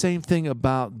say the same thing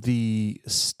about the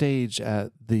stage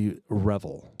at the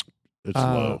Revel. It's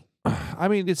low. I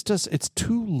mean, it's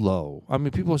too low. I mean,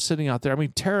 people are sitting out there. I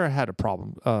mean, Tara had a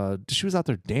problem. She was out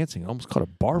there dancing. Almost caught a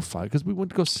bar fight because we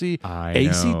went to go see I know.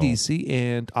 AC/DC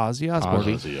and Ozzy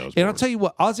Osbourne. Ozzy Osbourne. And I'll tell you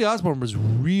what, Ozzy Osbourne was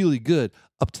really good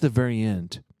up to the very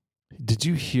end. Did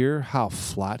you hear how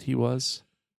flat he was?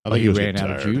 I Like think he was ran getting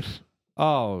out of tired. juice.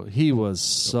 Oh, he was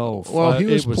so Well, he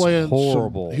was it was playing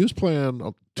horrible. He was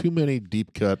playing too many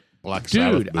deep cut Black Dude,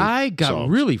 Sabbath I got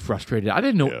songs. really frustrated. I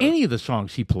didn't know Yeah. any of the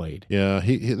songs he played. Yeah,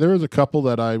 he there was a couple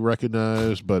that I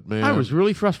recognized, but man, I was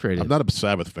really frustrated. I'm not a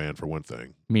Sabbath fan for one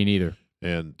thing, Me neither.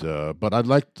 and but I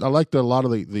liked a lot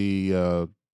of the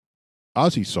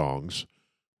Ozzy songs,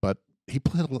 but he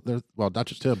played well, not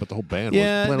just him, but the whole band was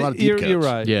playing a lot of deep you're, cuts. you're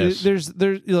right. Yes. There's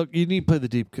look, you need to play the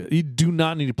deep cut. You do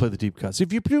not need to play the deep cuts.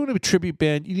 If you're doing a tribute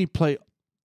band, you need to play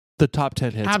the top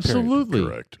 10 hits. period. Absolutely.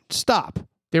 Correct. Stop.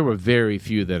 There were very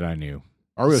few that I knew.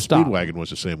 REO Stop. Speedwagon was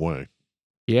the same way.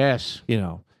 Yes. You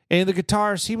know. And the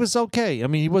guitars, he was okay. I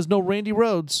mean, he was no Randy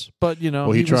Rhoads, but you know,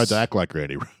 Well, he tried was- to act like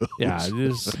Randy Rhoads. Yeah,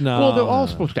 just no. Well, they're all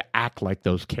no. supposed to act like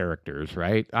those characters,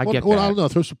 right? I well, get well, that. I don't know. They're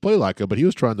supposed to play like him, but he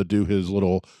was trying to do his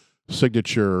little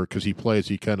signature because he plays.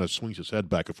 He kind of swings his head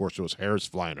back and forth, so his hair's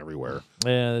flying everywhere.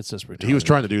 Yeah, that's just retarded. He was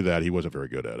trying to do that. He wasn't very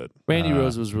good at it. Randy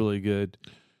Rhoads was really good.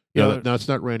 Yeah, You know, no, it's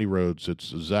not Randy Rhoads. It's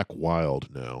Zach Wilde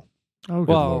now. Oh, good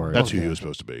Well, Lord. That's who Okay. he was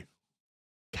supposed to be.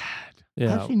 God. yeah.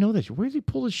 How does he know this? Where does he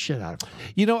pull this shit out of?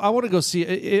 You know, I want to go see.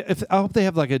 I hope they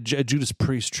have like a Judas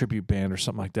Priest tribute band or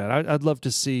something like that. I'd love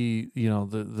to see, you know,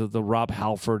 the Rob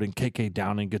Halford and KK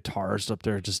Downing guitars up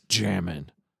there just jamming.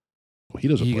 Well, he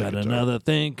doesn't You play got guitar. another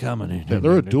thing coming. Yeah,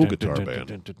 they're a dual guitar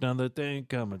band. Another thing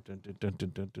coming.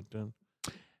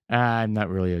 I'm not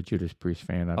really a Judas Priest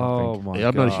fan. I don't Oh think. my! Yeah,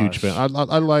 I'm not a huge fan. I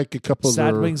like a couple of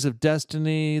Sad their. Wings of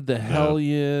Destiny, The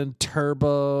Hellion,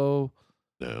 Turbo.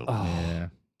 No, Oh. Yeah.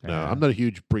 no, I'm not a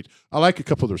huge Priest. I like a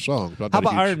couple of their songs. But I'm How not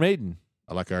a about huge- Iron Maiden?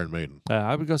 I like Iron Maiden.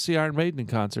 I would go see Iron Maiden in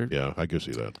concert. Yeah, I can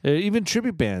see that. Even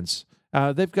tribute bands.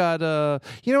 They've got,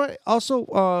 you know what?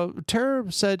 Also,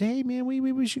 Tara said, "Hey, man,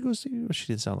 we should go see." Well, she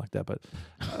didn't sound like that, but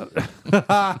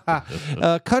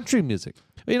country music.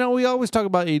 You know, we always talk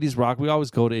about 80s rock. We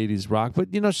always go to 80s rock,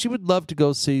 but you know, she would love to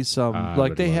go see some. I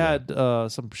Like would they love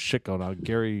had some shit going on.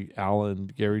 Gary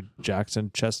Allen, Gary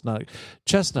Jackson, Chestnut.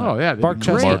 Oh, yeah, Mark great.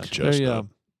 Chestnut. Mark There you Chestnut. go.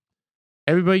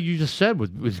 Everybody you just said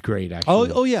was great,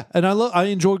 actually. Oh yeah, and I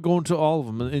enjoy going to all of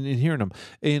them and hearing them.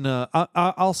 And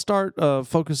I'll start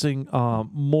focusing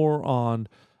more on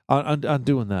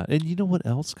doing that. And you know what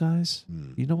else, guys?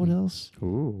 Hmm. You know what else?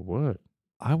 Ooh, what?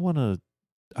 I wanna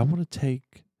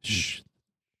take shh.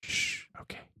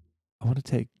 Okay. I want to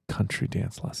take country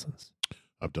dance lessons.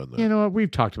 I've done that. You know what? We've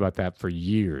talked about that for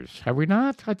years. Have we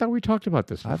not? I thought we talked about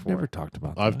this before. I've never talked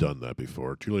about that. I've done that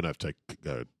before. Julie and I've taken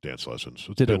dance lessons.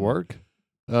 It's Did it been- work?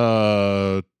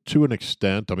 To an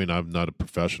extent. I mean, I'm not a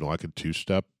professional. I can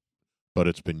two-step, but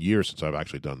it's been years since I've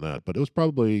actually done that. But it was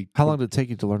probably How long did it take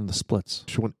you to learn the splits?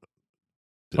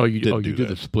 Oh, you didn't do that.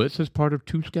 the splits as part of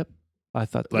two-step? I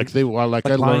thought Like they well, like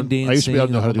I line learned. I used to be able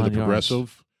to know how to do dancing, the the whole nine yards.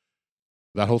 progressive.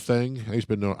 That whole thing. I used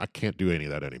to know I can't do any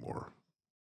of that anymore.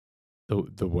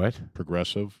 The what?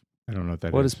 Progressive. I don't know what that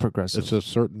is. what is progressive? It's a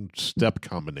certain step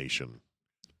combination.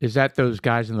 Is that those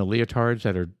guys in the leotards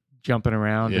that are jumping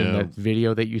around in Yeah. that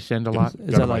video that you send a lot? Is Got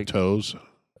that on my like toes?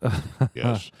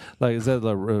 Yes. Like, is that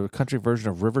the country version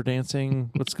of river dancing?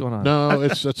 What's going on? No,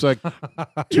 it's like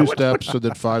 2 steps and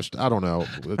then 5. I don't know.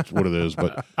 That's what it is,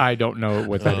 but I don't know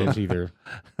what that is either.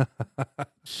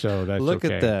 So that's Look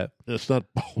okay. at that. it's not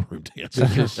ballroom dancing.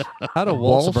 This is How to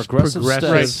waltz a Waltz progressive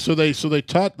progressive. steps. Right. So they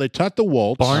taught the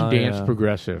waltz. barn Oh, dance yeah.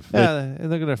 progressive. Yeah,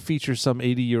 and they're going to feature some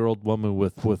 80-year-old woman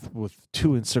with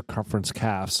 2-inch circumference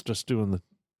calves just doing the.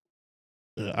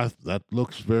 That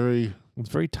looks very. It's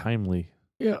very timely.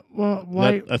 Yeah. Well,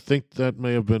 why? I think that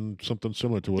may have been something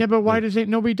similar to what. Yeah, but why does it?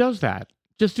 Nobody does that.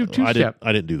 Just do two I step.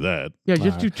 didn't do that. Yeah,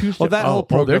 just do 2 step. Well, that whole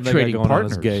program they're they got trading going on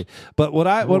partners. is gay. But what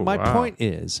Oh, my wow. point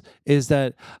is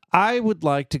that I would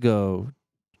like to go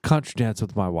country dance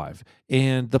with my wife.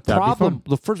 And the That'd be problem,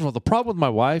 first of all, the problem with my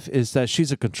wife is that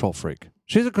she's a control freak.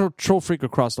 She's a control freak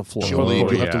across the floor. She'll lead.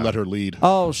 Oh, You have to yeah. let her lead.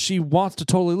 Oh, she wants to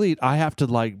totally lead. I have to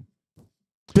like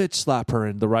bitch slap her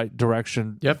in the right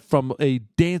direction from a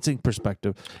dancing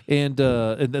perspective, and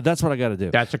that's what I got to do.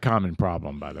 That's a common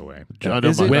problem, by the way. I know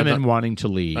Is it- Women wanting to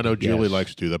lead. I know Julie Yes.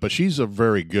 likes to do that, but she's a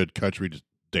very good country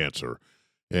dancer,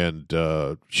 and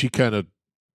she kind of,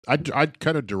 I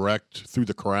kind of direct through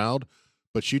the crowd,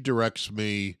 but she directs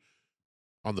me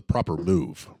on the proper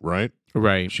move, right?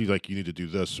 Right. She's like, you need to do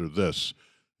this or this,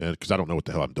 and because I don't know what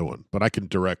the hell I'm doing, but I can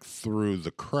direct through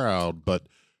the crowd. But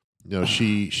you know,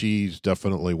 she's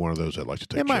definitely one of those that likes to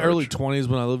take In my charge. early 20s,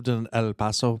 when I lived in El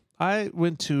Paso, I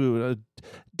went to a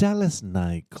Dallas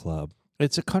nightclub.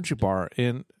 It's a country bar,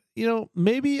 and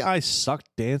maybe I sucked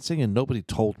dancing and nobody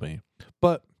told me,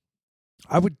 but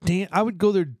I would I would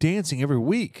go there dancing every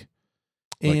week.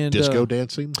 Like And disco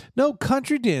dancing, no,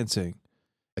 country dancing,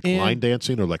 like and- line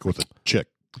dancing, or like with a chick.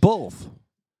 both,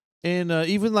 and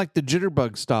even like the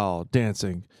jitterbug style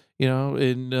dancing.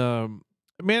 And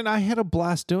man, I had a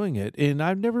blast doing it, and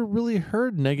I've never really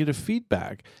heard negative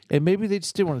feedback. And maybe they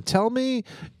just didn't want to tell me,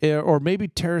 or maybe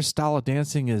Tara's style of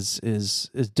dancing is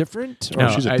different. No, Or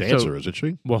She's a so- dancer, isn't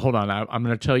she? Well, hold on. I'm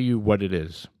going to tell you what it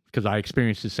is because I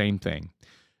experienced the same thing.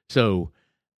 So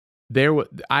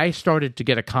I started to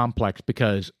get a complex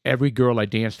because every girl I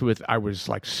danced with, I was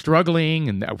like struggling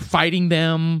and fighting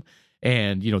them.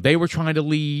 And, they were trying to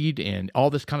lead and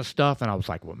all this kind of stuff. And I was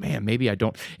like, well, man, maybe I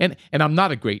don't. And I'm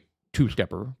not a great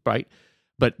two-stepper, right?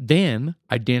 But then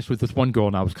I danced with this one girl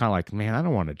and I was kind of like, man, I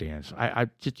don't want to dance. I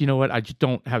just, you know what? I just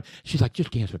don't have. She's like, just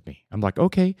dance with me. I'm like,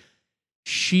 okay.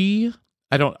 She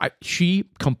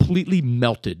completely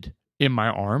melted in my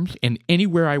arms. And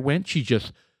anywhere I went, she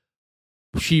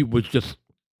was just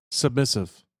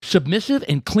submissive.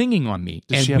 and clinging on me.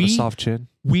 Does and she have a soft chin?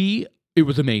 It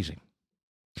was amazing.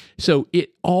 So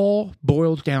it all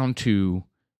boils down to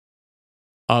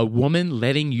a woman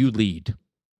letting you lead.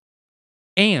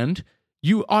 And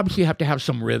you obviously have to have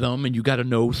some rhythm and you got to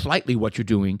know slightly what you're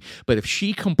doing. But if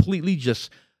she completely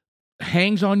just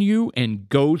hangs on you and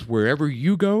goes wherever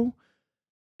you go,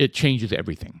 it changes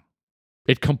everything.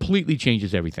 It completely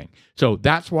changes everything. So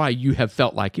that's why you have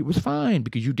felt like it was fine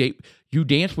because you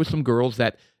danced with some girls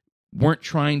that weren't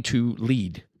trying to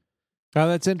lead. Oh,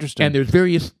 that's interesting. And there's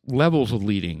various levels of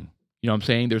leading. You know what I'm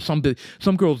saying? There's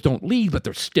some girls don't lead, but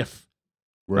they're stiff.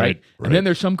 Right? And then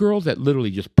there's some girls that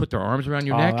literally just put their arms around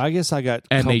your neck. I guess I got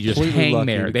and they just completely hang lucky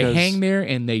there. They because- hang there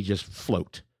and they just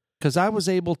float. Because I was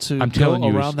able to I'm go telling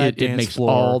you, around that it dance makes floor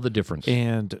all the difference.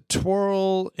 and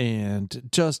twirl and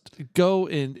just go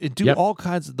and do Yep. all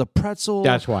kinds of the pretzel.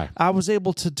 That's why. I was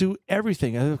able to do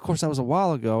everything. And of course, that was a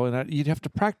while ago, and you'd have to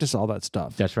practice all that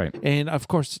stuff. That's right. And of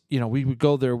course, we would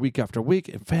go there week after week.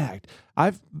 In fact,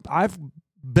 I've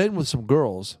been with some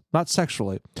girls, not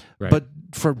sexually, Right. but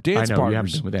for dance I know you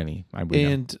haven't partners. been with any.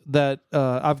 And that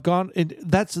I've gone, and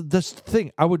that's the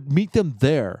thing. I would meet them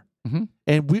there. Mhm.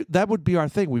 And that would be our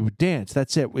thing. We would dance.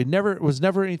 That's it. It was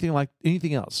never anything like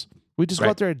anything else. We just go Right.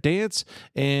 out there and dance,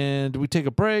 and we take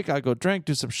a break. I go drink,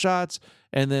 do some shots,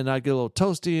 and then I get a little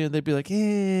toasty, and they'd be like,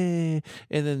 "Hey!"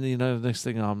 And then the next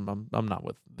thing I'm not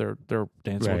with. They're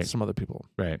dancing Right. with some other people.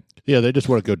 Right. Yeah, they just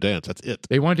want to go dance. That's it.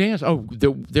 They want to dance. Oh,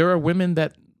 there are women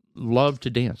that love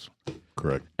to dance,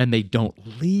 Correct. and they don't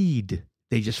lead.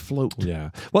 They just float.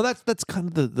 Yeah. Well, that's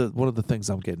kind of the one of the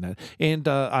things I'm getting at. And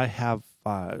I have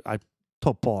I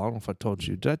told Paul. I don't know if I told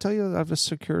you. Did I tell you I've just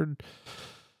secured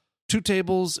 2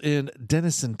 tables in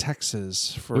Denison,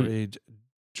 Texas, for a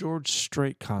George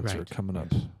Strait concert Right. coming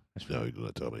up. No, you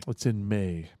didn't tell me. It's in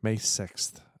May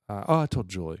 6th. I told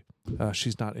Julie.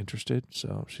 She's not interested,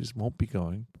 so she won't be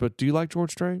going. But do you like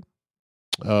George Strait?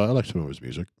 I like some of his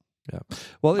music. Yeah.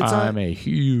 Well, it's I'm a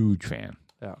huge fan.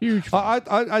 Yeah. Huge fan.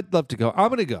 I'd love to go. I'm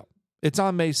going to go. It's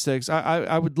on May 6th.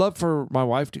 I would love for my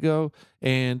wife to go,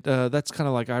 and that's kind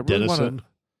of like I really want Denison?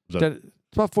 to. Is that-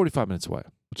 It's about 45 minutes away.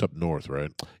 It's up north,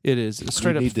 right? It is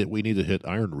straight up. We need to hit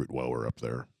Iron Root while we're up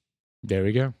there. There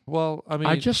we go. Well, I mean,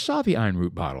 I just saw the Iron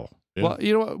Root bottle. Yeah. well,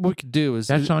 you know what we could do is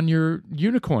That's on your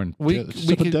unicorn. we Yeah, it's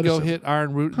we up in could go Denison. hit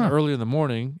Iron Root early in the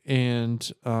morning, and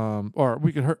or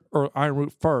we could or Iron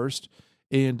Root first,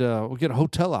 and we'll get a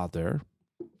hotel out there.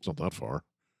 It's not that far.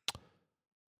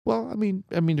 Well, I mean,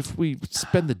 if we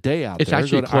spend the day out It's there,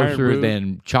 actually go to Iron closer Root,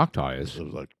 than Choctaw is. It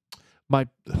was like my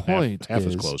point half as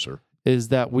is closer.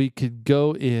 that we could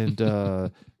go and go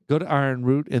to Iron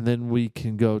Root, and then we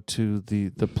can go to the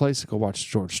place to go watch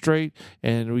George Strait,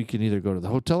 and we can either go to the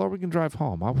hotel or we can drive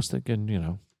home. I was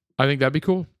thinking, I think that'd be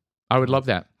cool. I would love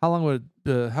that.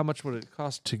 how much would it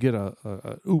cost to get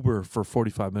a Uber for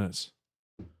 45 minutes?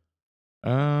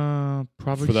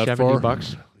 Probably For that $70. far?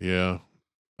 Yeah.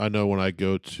 I know when I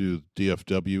go to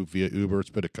DFW via Uber, it's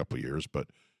been a couple of years, but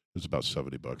it's about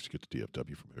 $70 to get to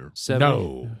DFW from here.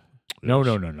 70? No,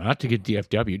 not to get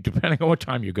DFW. Depending on what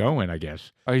time you're going, I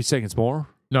guess. Are you saying it's more?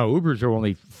 No, Ubers are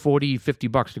only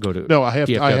 $40-$50 to go to. No, I have.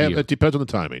 DFW. It depends on the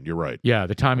timing. You're right. Yeah,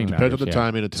 the timing It depends matters. on the yeah.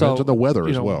 timing. It depends on the weather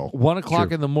as well. 1 o'clock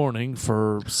True. in the morning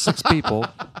for 6 people.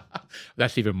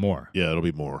 That's even more. Yeah, it'll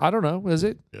be more. I don't know. Is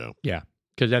it? Yeah,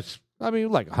 because that's I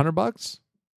mean, like $100.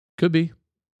 could be.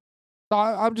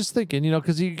 I'm just thinking,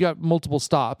 because you got multiple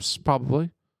stops, probably.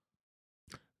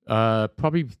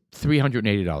 Probably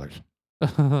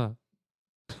 $380.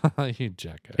 You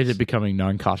jackass. Is it becoming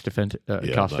non-cost cost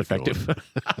not effective?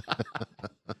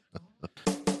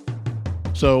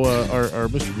 So our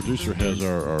Mr. Producer has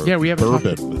our Yeah, we haven't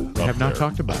bourbon. We up have not there.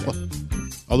 talked about it.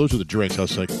 Oh, those are the drinks. I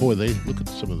was like, boy, they look at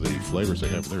some of the flavors they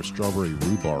have. They're strawberry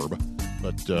rhubarb,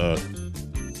 but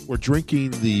we're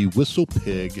drinking the Whistle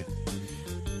Pig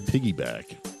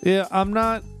Piggyback. Yeah, I'm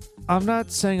not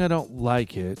saying I don't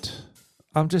like it.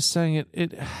 I'm just saying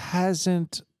it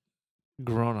hasn't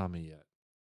grown on me yet.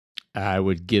 I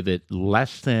would give it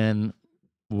less than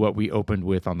what we opened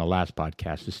with on the last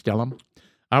podcast, the Stellum.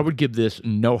 I would give this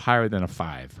no higher than a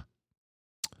 5.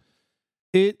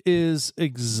 It is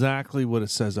exactly what it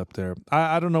says up there.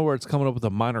 I don't know where it's coming up with a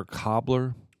minor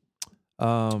cobbler.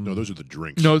 No, those are the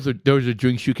drinks. No, those are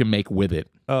drinks you can make with it.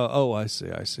 I see.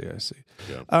 Yeah.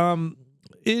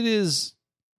 It is.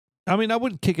 I mean, I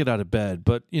wouldn't kick it out of bed,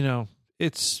 but it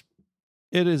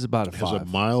is about a It has a 5.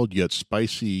 mild yet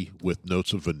spicy with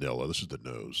notes of vanilla. This is the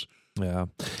nose. Yeah.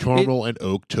 Caramel and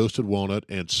oak, toasted walnut,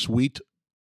 and sweet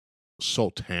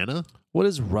sultana. What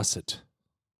is russet?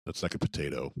 That's like a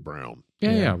potato, brown.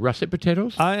 Yeah. Russet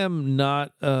potatoes. I am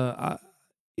not.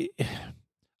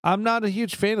 I'm not a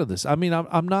huge fan of this. I mean,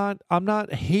 I'm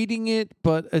not hating it,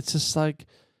 but it's just like,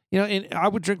 and I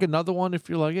would drink another one if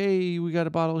you're like, hey, we got a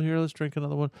bottle here, let's drink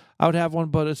another one. I would have one,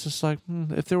 but it's just like,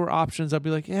 if there were options, I'd be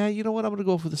like, yeah, you know what, I'm going to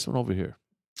go for this one over here.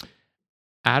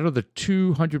 Out of the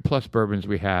 200 plus bourbons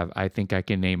we have, I think I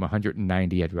can name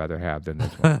 190 I'd rather have than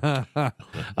this one. All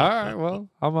right, well,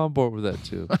 I'm on board with that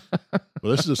too. Well,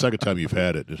 this is the second time you've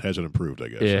had it. It hasn't improved, I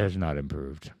guess. It has not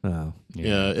improved. No.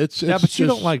 Yeah, it's Yeah, but you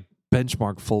just- don't like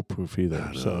benchmark foolproof either.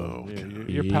 I So know.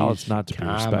 your palate's not to be Come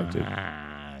respected.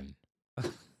 on.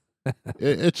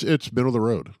 It's middle of the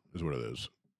road, is what it is.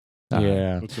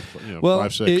 Yeah. It's Well,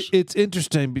 5, 6. it's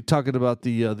interesting be talking about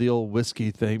the old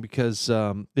whiskey thing because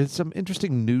it's some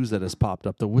interesting news that has popped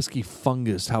up. The whiskey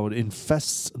fungus, how it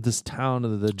infests this town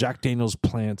of the Jack Daniels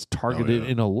plants targeted yeah.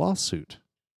 in a lawsuit.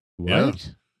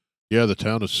 What? Yeah, the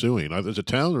town is suing. Is it a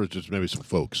town or is it just maybe some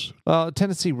folks?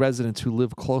 Tennessee residents who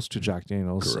live close to Jack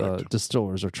Daniels Correct.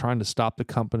 distillers are trying to stop the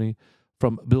company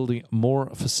from building more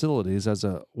facilities as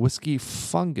a whiskey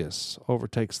fungus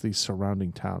overtakes the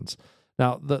surrounding towns.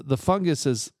 Now, the fungus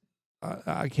is,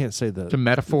 I can't say It's a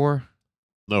metaphor.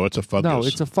 No, it's a fungus. No,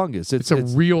 it's a fungus. It's a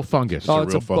real fungus. a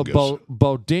it's real a fungus.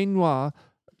 Bodenois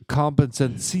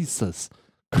compensensis.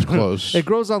 It's close. It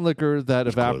grows on liquor that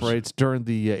It's close. evaporates during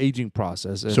the aging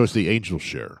process. And, So it's the angel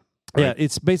share. yeah,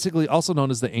 it's basically also known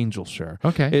as the angel share.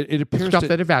 Okay. It appears Stuff to,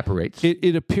 that evaporates.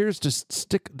 it appears to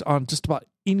stick on just about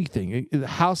anything: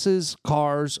 houses,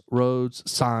 cars, roads,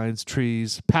 signs,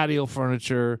 trees, patio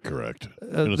furniture. Correct.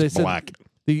 They And it's said black.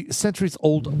 the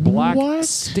centuries-old black What?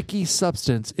 sticky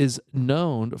substance is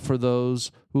known for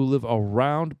those who live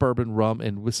around bourbon, rum,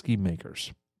 and whiskey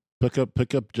makers. Pick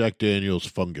up Jack Daniels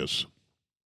fungus.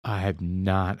 I have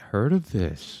not heard of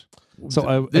this. So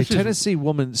a This is- Tennessee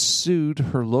woman sued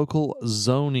her local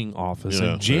zoning office Yeah, there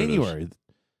in it is. January,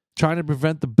 trying to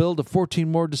prevent the build of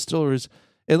 14 more distilleries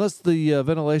unless the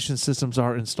ventilation systems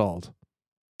are installed.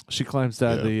 She claims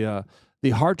that the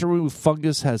hard-to-remove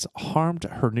fungus has harmed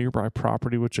her nearby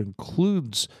property, which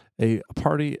includes a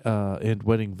party and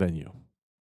wedding venue.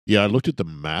 Yeah, I looked at the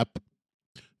map,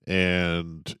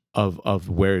 and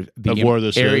where the where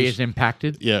this area is. is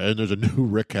impacted. Yeah, and there's a new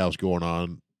rick house going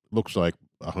on. Looks like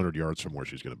 100 yards from where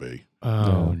she's going to be.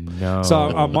 Oh no! So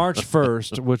on March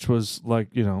 1st, which was like,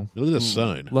 Look at this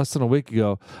sign. less than a week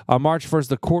ago, on March 1st,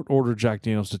 the court ordered Jack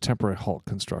Daniels to temporarily halt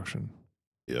construction.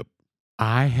 Yep.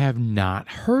 I have not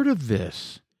heard of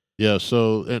this. Yeah.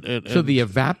 So and So the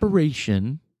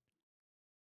evaporation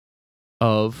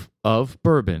of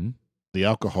bourbon, the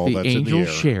alcohol the that's angel in the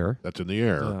air. share. That's in the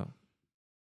air. Yeah.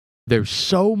 There's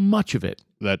so much of it.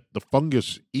 That the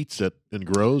fungus eats it and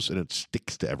grows, and it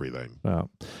sticks to everything. Yeah.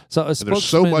 So a And there's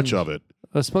so much of it.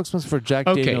 A spokesman for Jack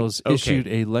Okay, Daniels okay. issued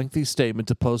a lengthy statement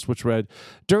to Post, which read,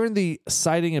 "During the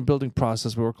siting and building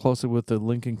process, we worked closely with the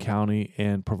Lincoln County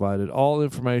and provided all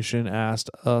information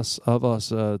asked of us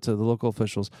to the local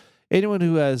officials. Anyone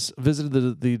who has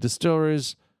visited the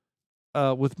distilleries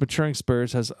with maturing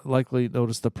spirits has likely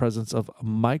noticed the presence of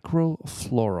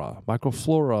microflora.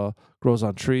 Microflora grows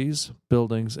on trees,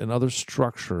 buildings, and other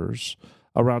structures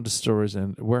around distilleries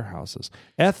and warehouses.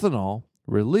 Ethanol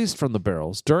released from the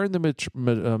barrels during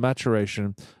the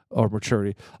maturation or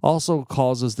maturity, also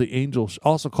called the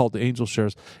angel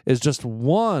shares, is just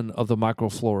one of the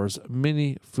microflora's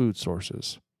many food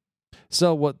sources."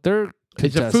 So what they're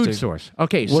It's a food contesting- source.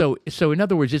 Okay, so in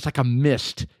other words, it's like a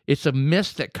mist. It's a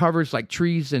mist that covers like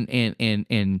trees and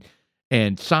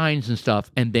signs and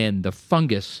stuff, and then the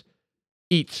fungus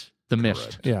eats the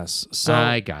mist. Yes. So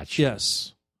I got you.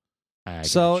 yes. I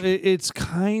So got you. it's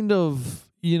kind of,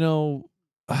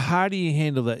 how do you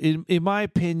handle that? In my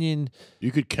opinion,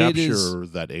 You could It is- capture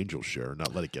that angel share,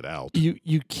 not let it get out.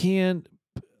 you can't.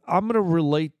 I'm going to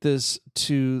relate this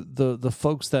to the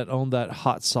folks that own that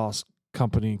hot sauce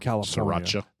company in California.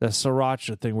 Sriracha. The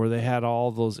Sriracha thing where they had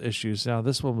all those issues. Now,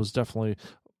 this one was definitely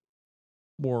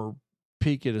more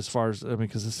peaked as far as,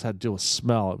 because this had to do with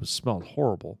smell. It smelled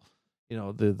horrible.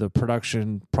 The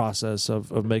production process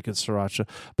of making Sriracha.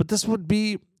 But this would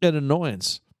be an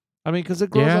annoyance. Because it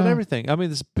grows on Yeah. everything.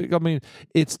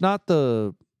 It's not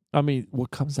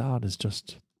what comes out is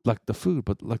just like the food,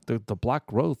 but like the black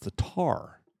growth, the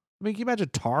tar. Can you imagine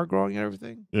tar growing and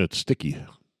everything? Yeah, it's sticky.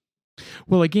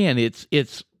 Well, again, it's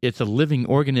a living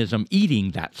organism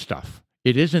eating that stuff.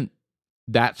 It isn't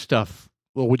that stuff.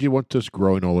 Well, would you want this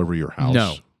growing all over your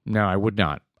house? No, I would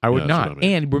not. I would that's not. what I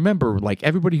mean. And remember, like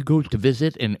everybody who goes to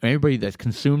visit and everybody that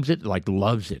consumes it, like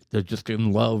loves it. They're just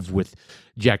in love with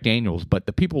Jack Daniels. But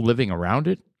the people living around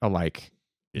it are like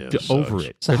Yeah, over sucks.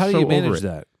 it. So They're how do you over manage it.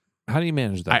 that? How do you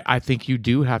manage that? I think you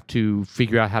do have to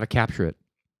figure out how to capture it.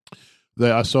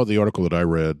 I saw the article that I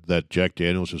read that Jack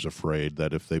Daniels is afraid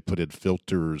that if they put in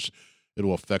filters, it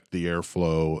will affect the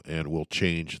airflow and will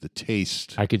change the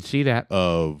taste I could see that.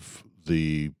 of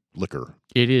the liquor.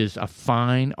 It is a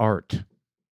fine art.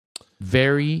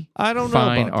 Very I don't know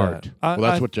fine about art. that. Well,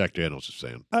 that's what Jack Daniels is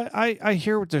saying. I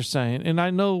hear what they're saying, and I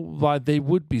know why they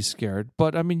would be scared.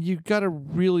 But you got to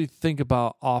really think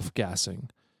about off gassing,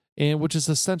 and which is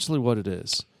essentially what it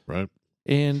is. Right?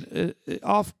 And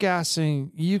off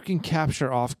gassing, you can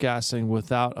capture off gassing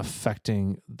without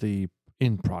affecting the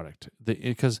end product.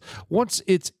 Because once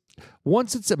it's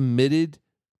emitted,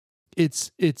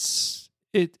 it's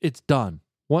done.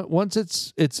 Once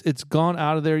it's gone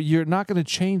out of there, you're not going to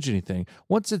change anything.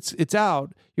 Once it's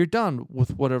out, you're done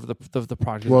with whatever the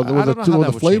product is. Well, I don't know how that the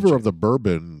would flavor change of the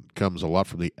bourbon comes a lot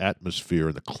from the atmosphere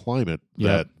and the climate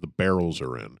that the barrels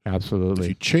are in. If Absolutely.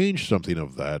 you change something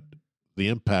of that, the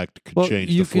impact could Well,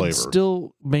 change you the flavor. can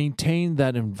still maintain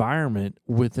that environment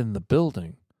within the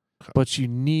building, but you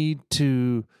need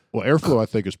to. Well, airflow, I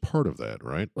think, is part of that,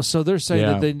 right? So they're saying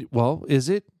Yeah. that they. Well, is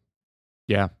it?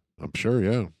 Yeah. I'm sure,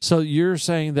 yeah. So you're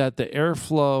saying that the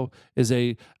airflow is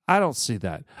a. I don't see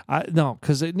that. No,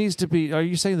 because it needs to be. Are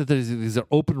you saying that these are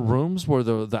open rooms where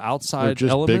the outside They're just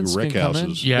big elements rick can come in?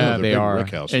 houses. Yeah, they're they big are.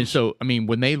 rick houses. And so,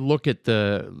 when they look at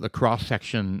the cross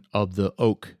section of the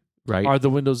oak, right? Are the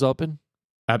windows open?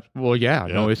 Well, yeah,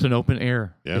 no, it's an open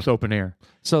air. Yeah. It's open air.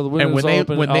 So the And windows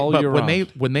are open all year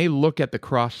round. when they look at the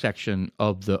cross section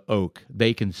of the oak,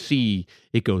 they can see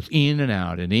it goes in and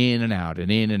out and in and out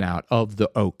and in and out of the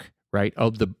oak, right?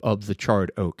 Of the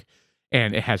charred oak,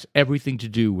 and it has everything to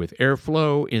do with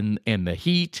airflow and the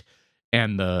heat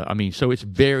and so it's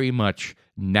very much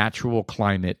natural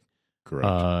climate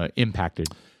Correct. impacted.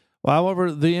 Well,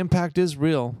 however, the impact is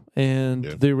real, and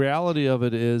Yeah. the reality of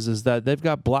it is that they've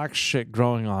got black shit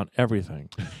growing on everything.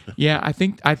 Yeah, I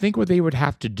think what they would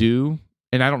have to do,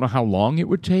 and I don't know how long it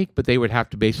would take, but they would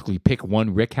have to basically pick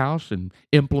one rick house and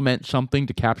implement something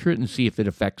to capture it and see if it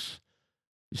affects.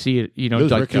 See it,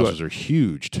 Those like rick do houses it. are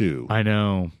huge, too. I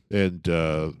know. And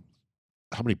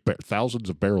how many thousands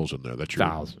of barrels in there that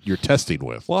Thousands. you're testing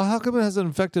with? Well, how come it hasn't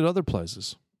infected other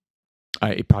places?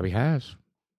 It probably has.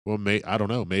 Well, I don't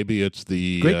know. Maybe it's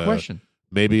the Great question.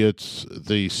 Maybe it's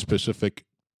the specific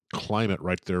climate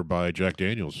right there by Jack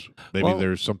Daniels. Maybe Well-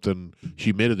 there's something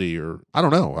humidity, or I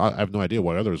don't know. I have no idea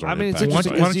what others are. I mean, it's impacted Why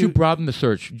interesting by. don't you broaden the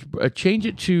search? Change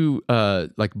it to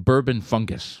like bourbon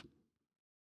fungus.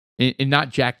 And not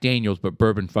Jack Daniels, but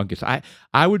bourbon fungus.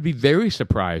 I would be very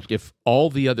surprised if all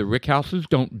the other rick houses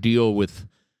don't deal with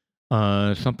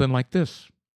something like this.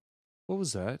 What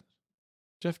was that,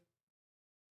 Jeff?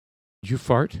 Did you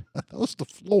fart? That was the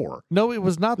floor. No, it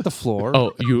was not the floor.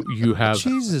 Oh, you have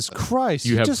Jesus Christ!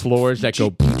 you have floors that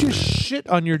go. You just shit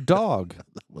on your dog.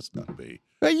 That must not be.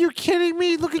 Are you kidding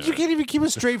me? Look at you! Can't even keep a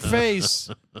straight face.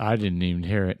 I didn't even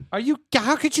hear it Are you?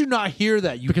 How could you not hear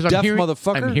that? You because deaf I'm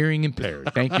motherfucker! hearing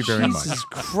impaired. Thank you very much. Jesus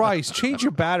Christ! Change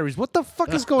your batteries. What the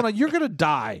fuck is going on? You're gonna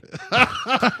die.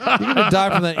 You're gonna die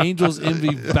from that angel's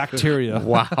envy bacteria.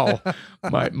 Wow,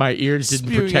 my ears didn't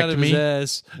Spewing out protect of me.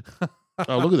 his ass.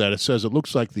 Oh, look at that! It says it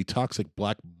looks like the toxic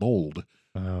black mold.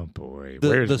 Oh boy, The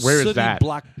where sooty is that?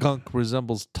 black gunk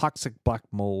resembles toxic black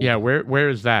mold. Yeah, where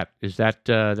is that? Is that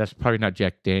that's probably not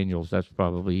Jack Daniels? That's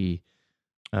probably.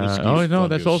 Whiskey Oh no,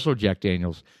 that's Fungus. also Jack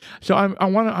Daniels. So I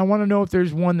want to know if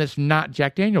there's one that's not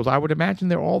Jack Daniels. I would imagine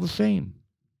they're all the same.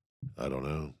 I don't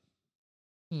know.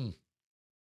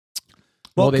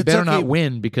 Well, they better Kentucky- not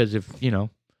win because if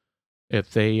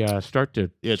they start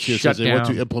to Yeah, it just shut says they want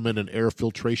down. to implement an air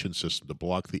filtration system to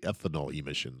block the ethanol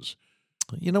emissions.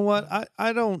 You know what?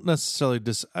 I don't necessarily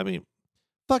I mean,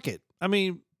 fuck it. I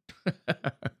mean,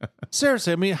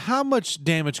 seriously. I mean, how much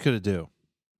damage could it do?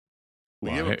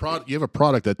 Well, you have a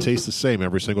product that tastes the same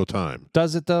every single time.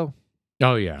 Does it though?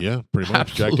 Oh yeah, Yeah, pretty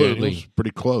much. Jack Absolutely. Daniels, pretty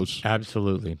close.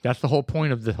 absolutely. That's the whole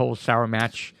point of the whole sour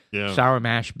mash Yeah.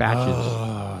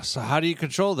 batches. So how do you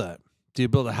control that? Do you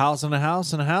build a house in a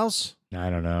house in a house?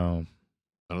 I don't know.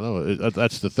 I don't know.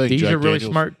 That's the thing. These Jack are really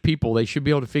Daniels- smart people. They should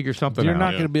be able to figure something You're out.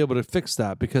 not Yeah. going to be able to fix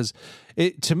that because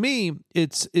to me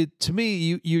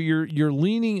you're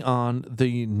leaning on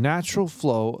the natural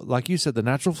flow, like you said, the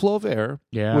natural flow of air,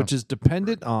 Yeah. which is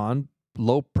dependent on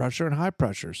low pressure and high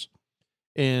pressures,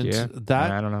 and Yeah.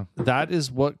 that I don't know. that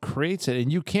is what creates it,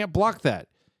 and you can't block that.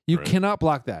 You Right. cannot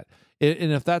block that,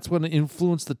 and if that's going to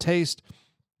influence the taste,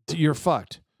 you're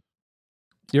fucked.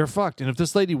 You're fucked. And if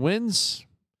this lady wins,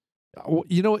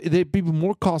 you know, it'd be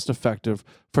more cost effective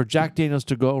for Jack Daniels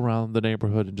to go around the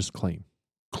neighborhood and just clean.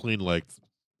 clean like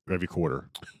every quarter.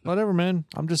 Whatever, man.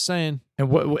 I'm just saying. And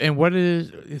what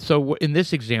is so in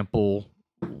this example?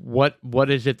 What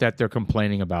is it that they're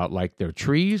complaining about? Like their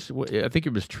trees? I think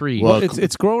it was trees. Well,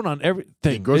 It's growing on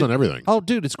everything. It grows on everything. Oh,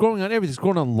 dude, it's growing on everything. It's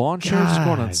growing on lawn chairs. It's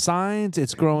growing on God. signs.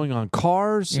 It's growing on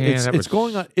cars. Yeah, it's that it's would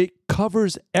going on. It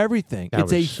covers everything. That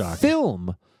It's would a suck.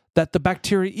 film that the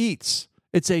bacteria eats.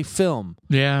 It's a film.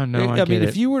 yeah, no, I mean, get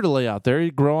if you were to lay out there,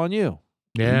 it'd grow on you.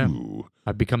 yeah, Ooh.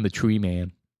 I'd become the tree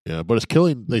man. Yeah, but it's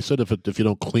killing. They said if you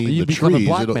don't clean You the become a trees,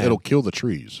 black man. it'll kill the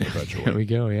trees There eventually. we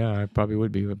go. Yeah, I probably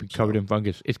would be. I'd be covered in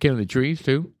fungus. It's killing the trees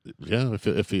too. Yeah,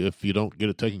 if you don't get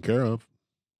it taken care of.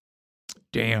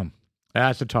 Damn,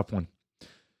 that's a tough one.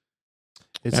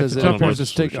 It That's says a it tough appears one. to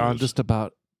stick on Solution is- just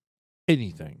about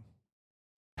anything: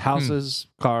 houses,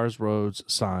 cars, roads,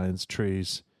 signs,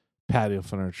 trees, patio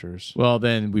furnitures. Well,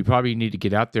 then we probably need to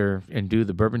get out there and do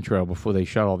the bourbon trail before they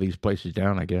shut all these places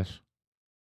down. I guess.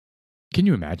 Can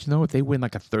you imagine though if they win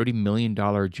like a $30 million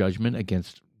judgment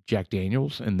against Jack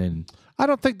Daniels and then I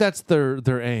don't think that's their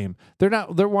aim. They're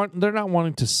not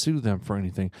wanting to sue them for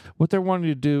anything. What they're wanting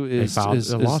to do they is filed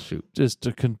a lawsuit?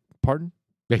 pardon?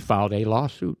 They filed a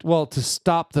lawsuit. Well, to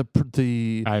stop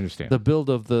the I understand. build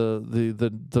of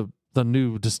the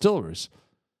new distilleries.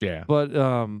 Yeah. But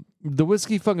the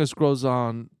whiskey fungus grows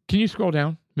on. Can you scroll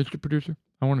down, Mr. Producer?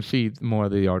 I want to see more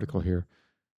of the article here.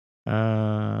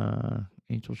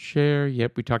 Angel share.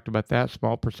 Yep, we talked about that.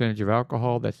 Small percentage of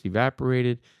alcohol that's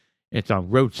evaporated. It's on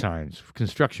road signs,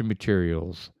 construction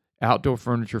materials, outdoor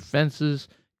furniture, fences,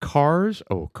 cars.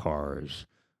 Oh, cars.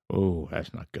 Oh,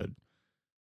 that's not good.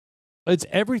 It's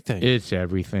everything. It's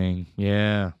everything.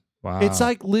 Yeah. Wow. It's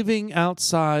like living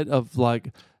outside of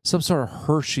like some sort of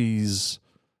Hershey's,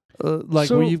 like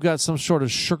So- where you've got some sort of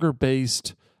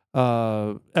sugar-based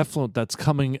effluent that's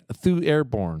coming through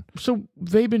airborne. So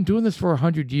they've been doing this for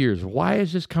 100 years. Why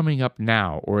is this coming up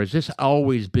now? Or has this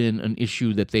always been an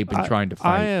issue that they've been trying to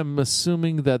I fight? am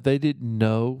assuming that they didn't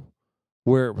know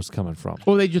where it was coming from.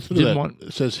 Or they just Look at didn't that. want...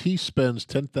 It says he spends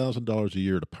 $10,000 a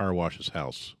year to power wash his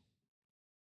house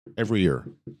every year.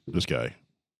 This guy.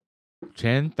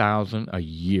 $10,000 a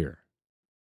year.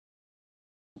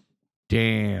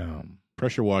 Damn.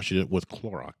 Pressure washing it with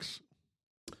Clorox.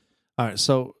 All right,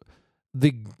 so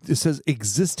it says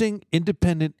existing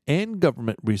independent and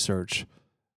government research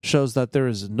shows that there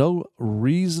is no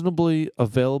reasonably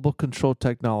available control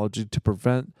technology to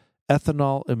prevent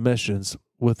ethanol emissions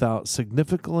without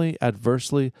significantly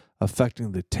adversely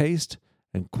affecting the taste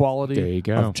and There quality you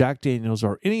go. of Jack Daniels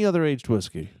or any other aged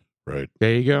whiskey. Right.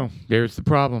 There you go. There's the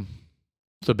problem.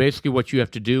 So basically what you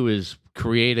have to do is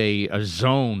create a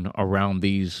zone around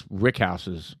these rick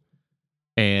houses.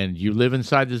 And you live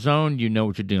inside the zone, you know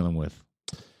what you're dealing with.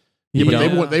 Yeah, but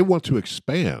Yeah. they want to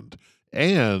expand.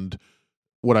 And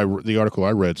the article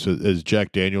I read says is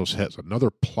Jack Daniels has another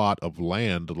plot of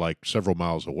land like several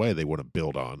miles away they want to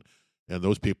build on. And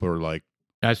those people are like,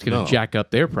 That's going to No. jack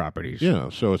up their properties. yeah,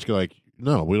 so it's like,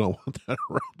 no, we don't want that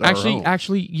around our home.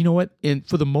 Actually, you know what? And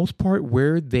for the most part,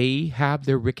 where they have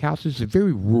their rick houses is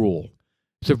very rural.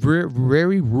 It's a very,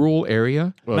 very rural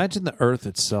area. Well, Imagine the earth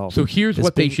itself. So here's is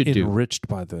what they being should do. enriched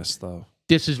by this, though.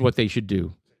 This is what they should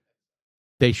do.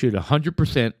 They should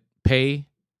 100% pay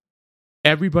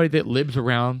everybody that lives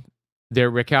around their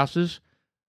rick houses,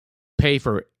 pay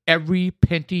for every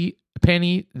penny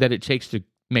that it takes to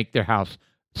make their house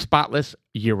spotless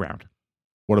year round.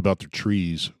 what about their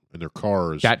trees and their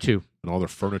cars That too. and all their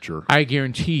furniture? I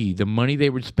guarantee the money they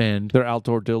would spend. They're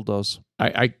outdoor dildos.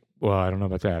 I don't know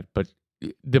about that, but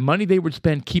the money they would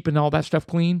spend keeping all that stuff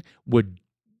clean would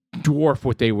dwarf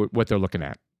what they're looking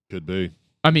at. Could be.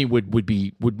 I mean, would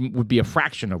be a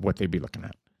fraction of what they'd be looking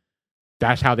at.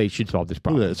 That's how they should solve this Look at that.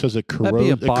 problem. It says it That'd be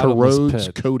a bottomless corrodes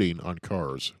pit. coating on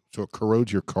cars. So it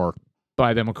corrodes your car.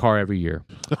 Buy them a car every year.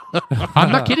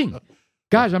 I'm not kidding.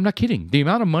 Guys, I'm not kidding. The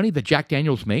amount of money that Jack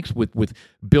Daniels makes with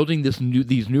building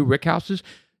these new rick houses,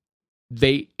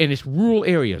 and it's rural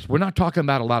areas. We're not talking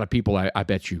about a lot of people, I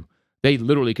bet you. They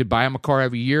literally could buy them a car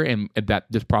every year and that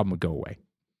this problem would go away.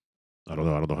 I don't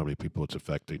know. I don't know how many people it's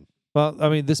affecting. Well, I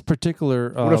mean, this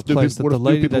particular What if place what that the if new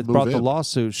lady people that brought move the in?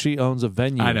 lawsuit, she owns a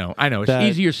venue. I know. It's That-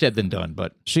 easier said than done,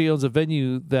 but She owns a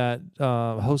venue that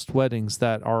hosts weddings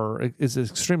that is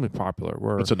extremely popular.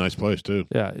 Where It's a nice place too.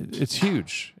 yeah, it's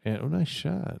huge. And nice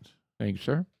shot. thank you,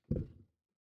 sir.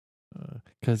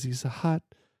 Because he's a hot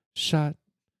shot.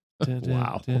 Dun, dun,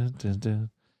 Wow. dun, dun, dun.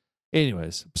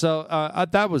 Anyways, so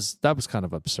that was kind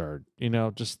of absurd. You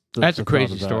know, just That's the a thought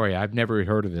crazy of that. story. I've never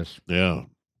heard of this. Yeah.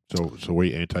 So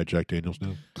we anti Jack Daniels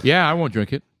now? Yeah, I won't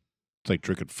drink it. It's like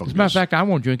drinking As Fungus. a matter of fact, I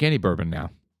won't drink any bourbon now.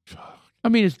 I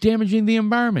mean, it's damaging the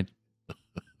environment.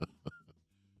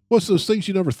 Well, it's those things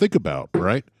you never think about,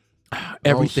 right?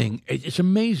 Everything. It's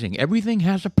amazing. Everything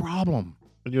has a problem.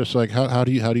 And you're just like, how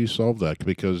do you solve that?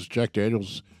 Because Jack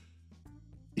Daniels,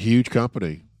 huge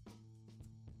company,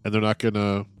 and they're not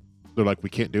gonna. They're like, we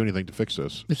can't do anything to fix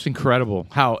this. It's incredible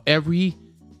how every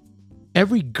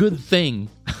good thing,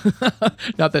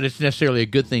 not that it's necessarily a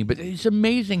good thing, but it's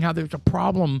amazing how there's a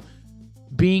problem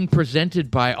being presented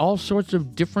by all sorts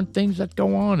of different things that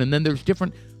go on. And then there's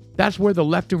different, that's where the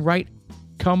left and right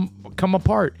come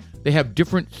apart. They have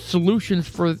different solutions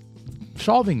for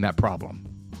solving that problem.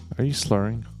 Are you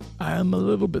slurring? I'm a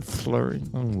little bit slurring.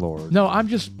 Oh Lord. No, I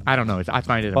don't know. I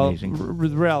find it Well, amazing.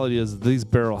 the reality is these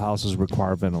barrel houses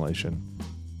require ventilation.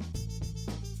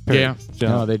 Yeah. Yeah.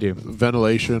 No, they do.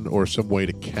 Ventilation or some way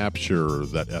to capture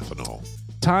that ethanol.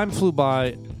 Time flew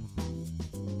by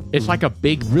It's like a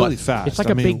big really butt- fast. It's like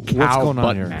I a mean, big what's cow going on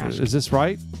butt here? mask. Is this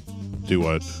right? Do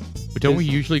what? But don't we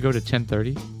usually go to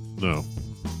 10:30? No.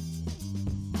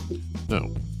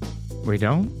 No. We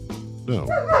don't? No.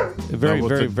 Very, with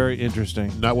very, the- very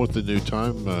interesting. Not with the new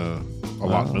time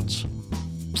allotments.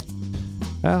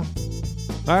 Yeah.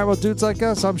 All right, well, dudes like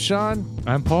us, I'm Sean,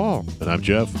 I'm Paul. And I'm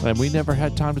Jeff. and we never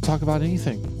had time to talk about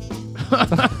anything.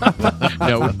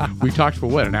 No, we talked for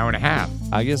what, an hour and a half?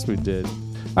 I guess we did.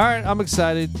 All right, I'm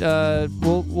excited.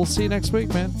 We'll see you next week,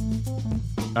 man.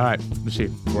 All right, let's see.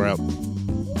 We're out.